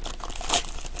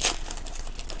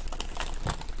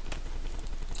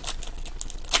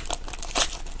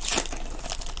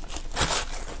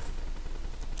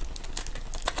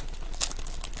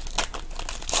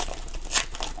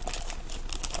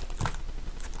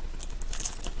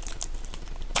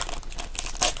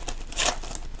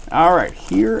 All right,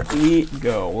 here we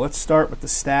go. Let's start with the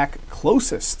stack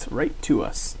closest right to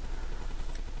us.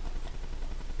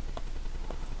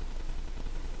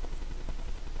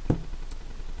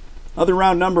 Other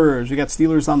round numbers, we got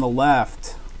Steelers on the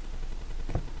left.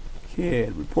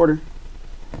 Kid, reporter.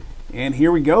 And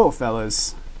here we go,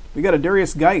 fellas. We got a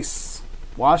Darius Geis.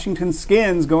 Washington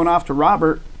Skins going off to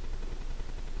Robert.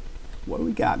 What do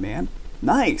we got, man?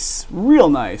 Nice, real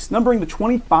nice. Numbering the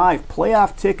 25,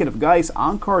 playoff ticket of Geis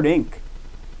on card ink.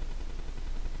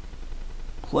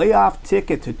 Playoff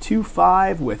ticket to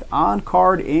 2-5 with on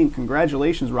card ink.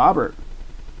 Congratulations, Robert.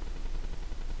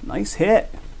 Nice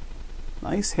hit.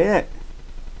 Nice hit.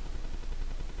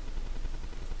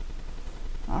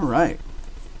 All right.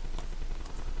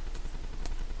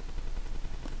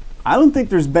 I don't think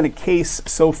there's been a case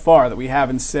so far that we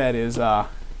haven't said is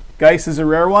Geis is a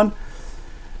rare one.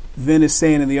 Vin is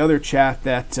saying in the other chat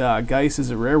that Geis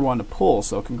is a rare one to pull,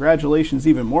 so congratulations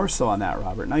even more so on that,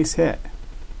 Robert. Nice hit.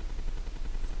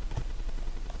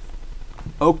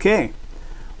 Okay.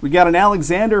 We got an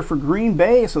Alexander for Green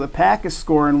Bay, so the pack is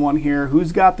scoring one here.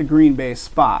 Who's got the Green Bay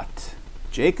spot?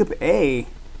 Jacob A.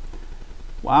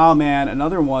 Wow, man,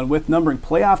 another one with numbering.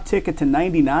 Playoff ticket to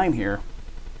 99 here.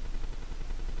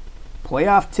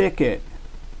 Playoff ticket.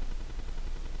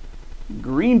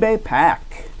 Green Bay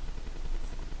pack.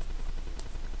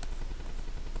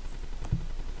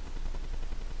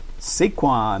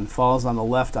 Saquon falls on the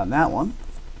left on that one.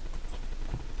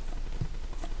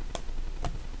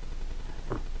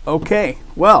 Okay,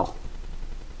 well,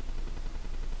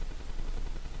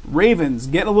 Ravens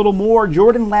getting a little more.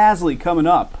 Jordan Lasley coming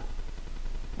up.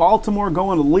 Baltimore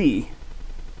going to Lee.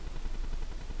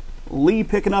 Lee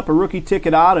picking up a rookie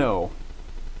ticket auto.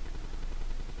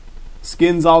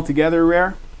 Skins all together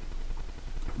rare.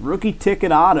 Rookie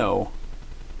ticket auto.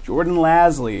 Jordan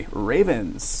Lasley,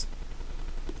 Ravens.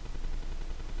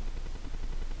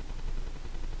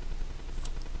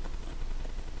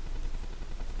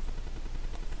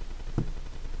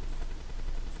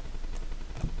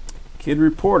 Kid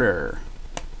Reporter.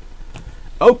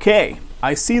 Okay,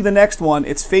 I see the next one.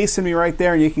 It's facing me right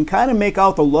there, and you can kind of make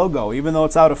out the logo, even though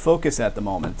it's out of focus at the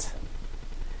moment.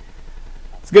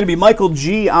 It's going to be Michael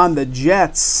G on the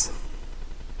Jets.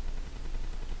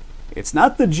 It's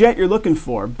not the Jet you're looking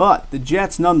for, but the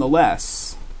Jets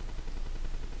nonetheless.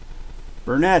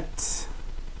 Burnett,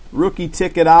 rookie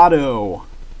ticket auto.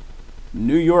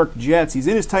 New York Jets. He's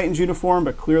in his Titans uniform,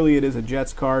 but clearly it is a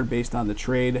Jets card based on the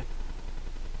trade.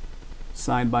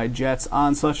 Signed by Jets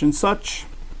on such and such.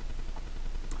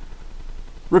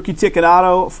 Rookie ticket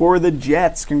auto for the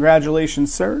Jets.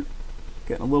 Congratulations, sir.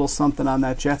 Getting a little something on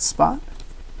that Jets spot.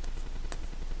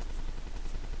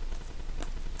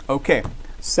 Okay,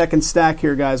 second stack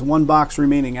here, guys. One box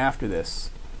remaining after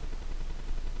this.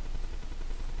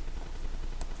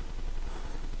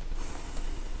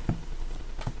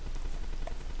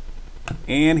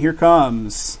 And here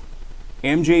comes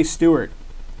MJ Stewart.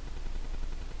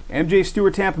 MJ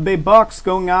Stewart, Tampa Bay Bucks,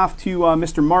 going off to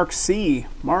Mr. Mark C.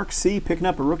 Mark C. picking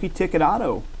up a rookie ticket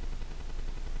auto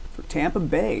for Tampa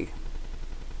Bay.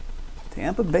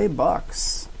 Tampa Bay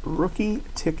Bucks, rookie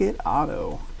ticket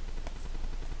auto.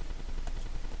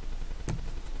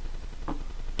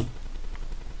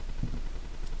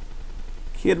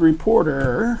 Kid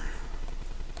Reporter.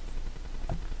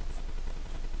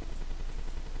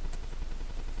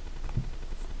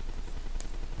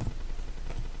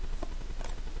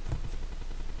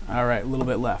 All right, a little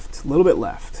bit left. A little bit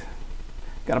left.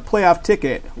 Got a playoff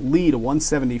ticket. Lead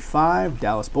 175,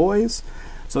 Dallas Boys.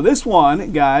 So this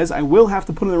one, guys, I will have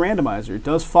to put in the randomizer. It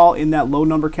does fall in that low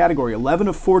number category. 11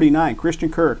 of 49,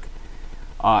 Christian Kirk.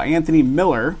 Anthony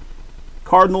Miller.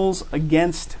 Cardinals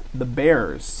against the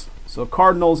Bears. So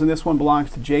Cardinals in this one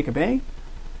belongs to Jacob A.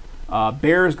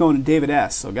 Bears going to David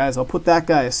S. So, guys, I'll put that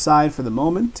guy aside for the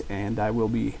moment, and I will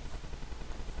be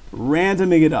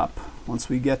randoming it up once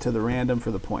we get to the random for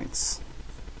the points.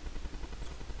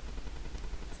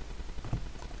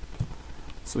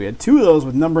 So we had two of those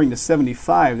with numbering to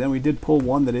 75. Then we did pull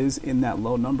one that is in that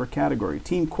low number category.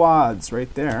 Team quads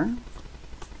right there.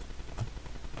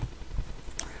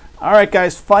 All right,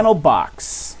 guys, final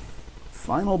box.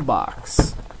 Final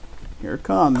box. Here it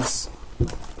comes.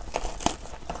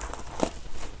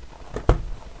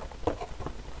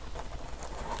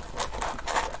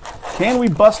 Can we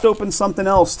bust open something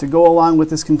else to go along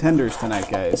with this Contenders tonight,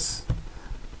 guys?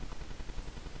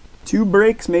 2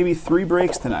 breaks, maybe 3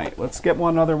 breaks tonight. Let's get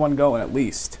another one going at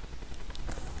least.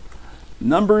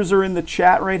 Numbers are in the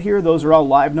chat right here. Those are all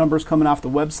live numbers coming off the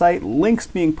website. Links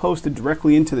being posted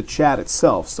directly into the chat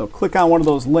itself. So click on one of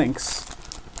those links.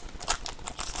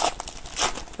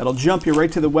 That'll jump you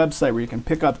right to the website where you can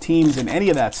pick up teams and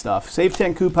any of that stuff. Save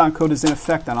 10 coupon code is in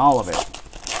effect on all of it.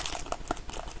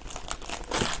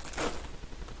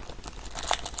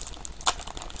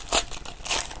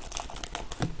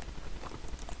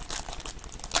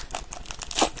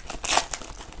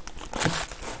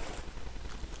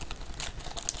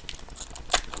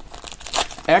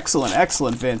 Excellent,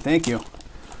 excellent, Vin. Thank you.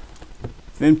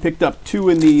 Vin picked up 2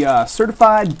 in the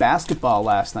certified basketball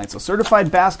last night. So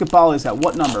certified basketball is at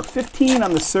what number? 15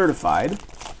 on the certified.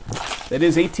 That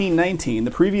is 18-19. The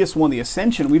previous one, the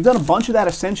Ascension. We've done a bunch of that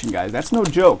Ascension, guys. That's no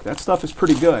joke. That stuff is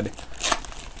pretty good.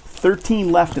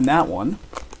 13 left in that one.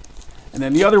 And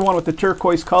then the other one with the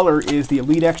turquoise color is the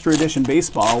Elite Extra Edition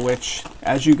Baseball, which,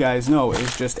 as you guys know,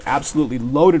 is just absolutely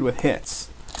loaded with hits.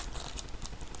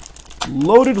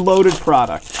 Loaded, loaded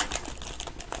product.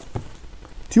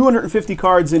 250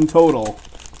 cards in total.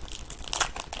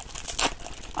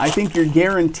 I think you're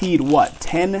guaranteed, what,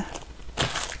 10?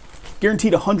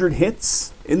 Guaranteed 100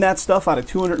 hits in that stuff out of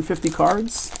 250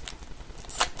 cards.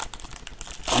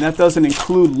 And that doesn't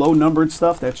include low-numbered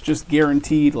stuff. That's just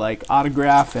guaranteed, like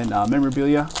autograph and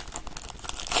memorabilia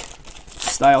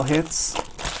style hits.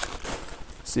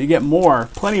 So you get more,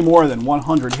 plenty more than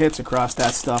 100 hits across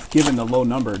that stuff, given the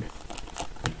low-numbered.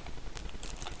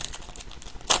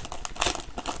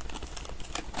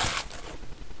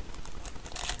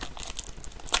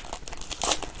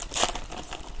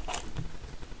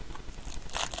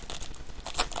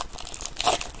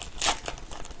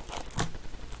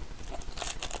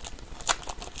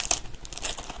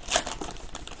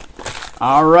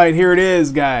 All right, here it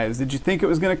is, guys. Did you think it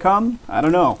was going to come? I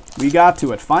don't know. We got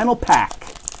to it. Final pack.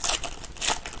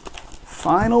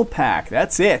 Final pack.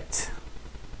 That's it.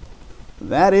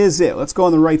 That is it. Let's go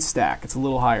on the right stack. It's a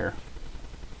little higher.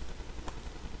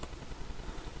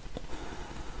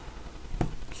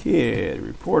 Kid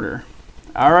Reporter.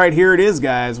 All right, here it is,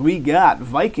 guys. We got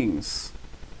Vikings.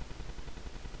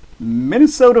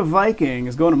 Minnesota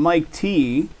Vikings going to Mike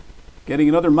T. Getting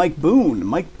another Mike Boone.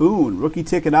 Mike Boone, rookie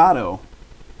ticket auto.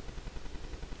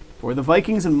 For the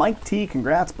Vikings and Mike T.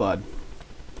 Congrats, bud.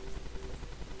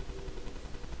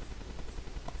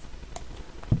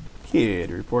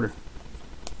 Kid Reporter.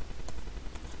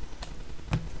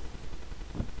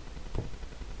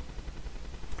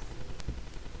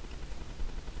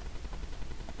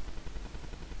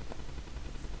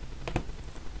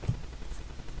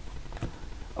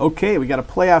 Okay, we got a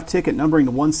playoff ticket numbering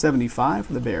to 175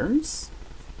 for the Bears.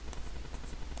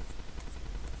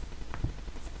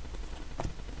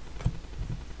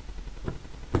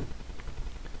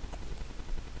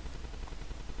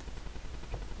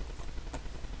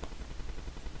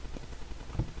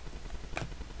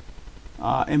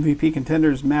 MVP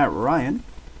Contenders, Matt Ryan.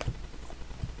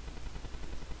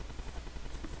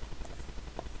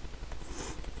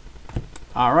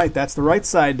 All right, that's the right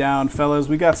side down, fellas.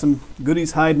 We got some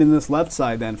goodies hiding in this left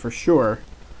side then, for sure.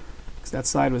 Because that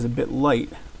side was a bit light.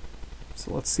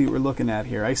 So let's see what we're looking at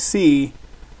here. I see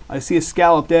a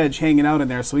scalloped edge hanging out in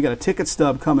there, so we got a ticket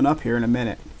stub coming up here in a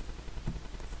minute.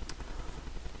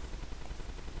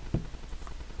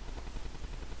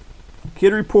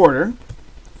 Kid Reporter.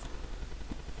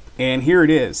 And here it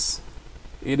is.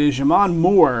 It is Jamon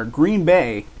Moore, Green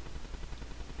Bay.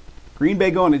 Green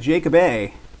Bay going to Jacob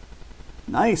A.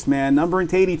 Nice, man. Numbering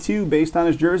to 82 based on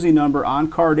his jersey number on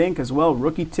card ink as well.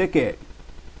 Rookie ticket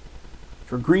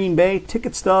for Green Bay.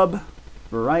 Ticket stub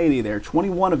variety there.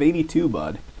 21 of 82,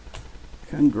 bud.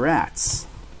 Congrats.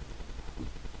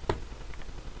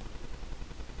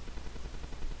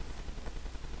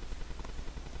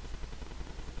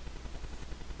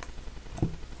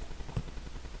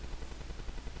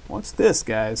 What's this,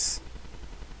 guys?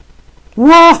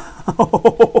 Whoa!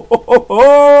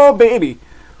 Oh, baby.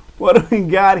 What do we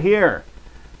got here?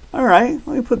 All right,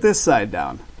 let me put this side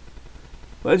down.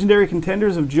 Legendary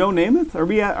Contenders of Joe Namath. Are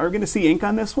we going to see ink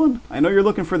on this one? I know you're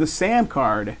looking for the Sam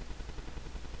card,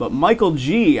 but Michael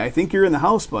G, I think you're in the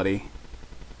house, buddy.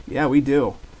 Yeah, we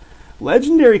do.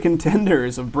 Legendary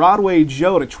Contenders of Broadway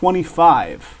Joe to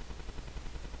 25.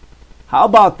 How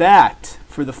about that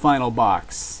for the final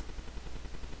box?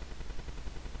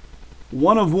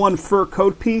 1-of-1 fur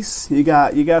coat piece. You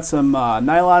got some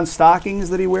nylon stockings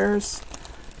that he wears.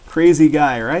 Crazy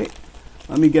guy, right?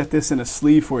 Let me get this in a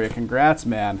sleeve for you. Congrats,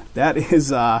 man. That is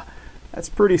that's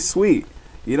pretty sweet.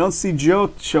 You don't see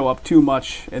Joe show up too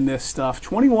much in this stuff.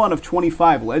 21 of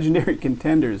 25 Legendary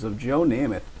Contenders of Joe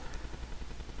Namath.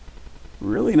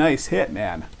 Really nice hit,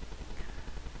 man.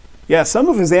 Yeah, some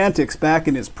of his antics back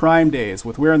in his prime days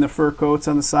with wearing the fur coats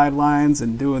on the sidelines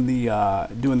and doing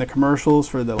the commercials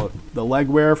for the leg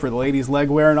wear, for the ladies' leg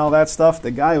wear and all that stuff.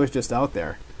 The guy was just out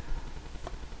there,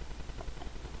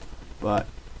 but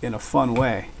in a fun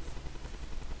way.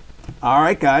 All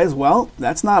right, guys. Well,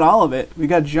 that's not all of it. We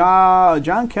got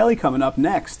John Kelly coming up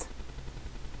next.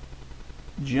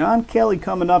 John Kelly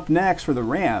coming up next for the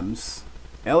Rams.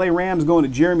 LA Rams going to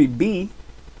Jeremy B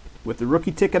with the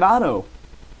rookie ticket auto.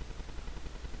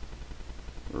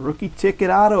 Rookie ticket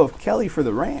auto of Kelly for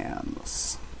the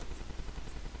Rams.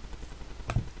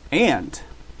 And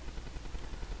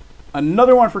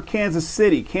another one for Kansas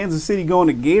City. Kansas City going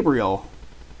to Gabriel.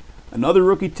 Another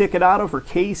rookie ticket auto for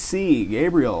KC.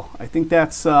 Gabriel. I think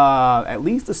that's at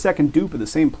least the second dupe of the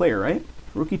same player, right?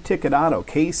 Rookie ticket auto.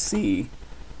 KC.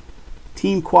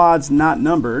 Team quads not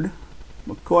numbered.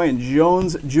 McCoy and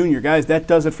Jones Jr. Guys, that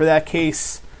does it for that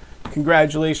case.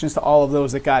 Congratulations to all of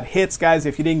those that got hits. Guys,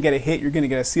 if you didn't get a hit, you're going to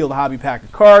get a sealed hobby pack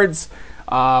of cards.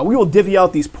 We will divvy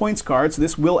out these points cards. So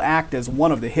this will act as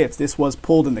one of the hits. This was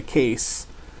pulled in the case.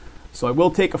 So I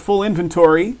will take a full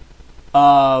inventory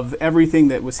of everything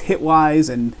that was hit-wise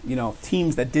and, you know,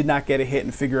 teams that did not get a hit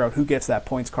and figure out who gets that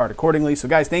points card accordingly. So,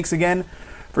 guys, thanks again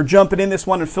for jumping in this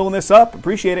one and filling this up.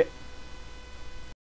 Appreciate it.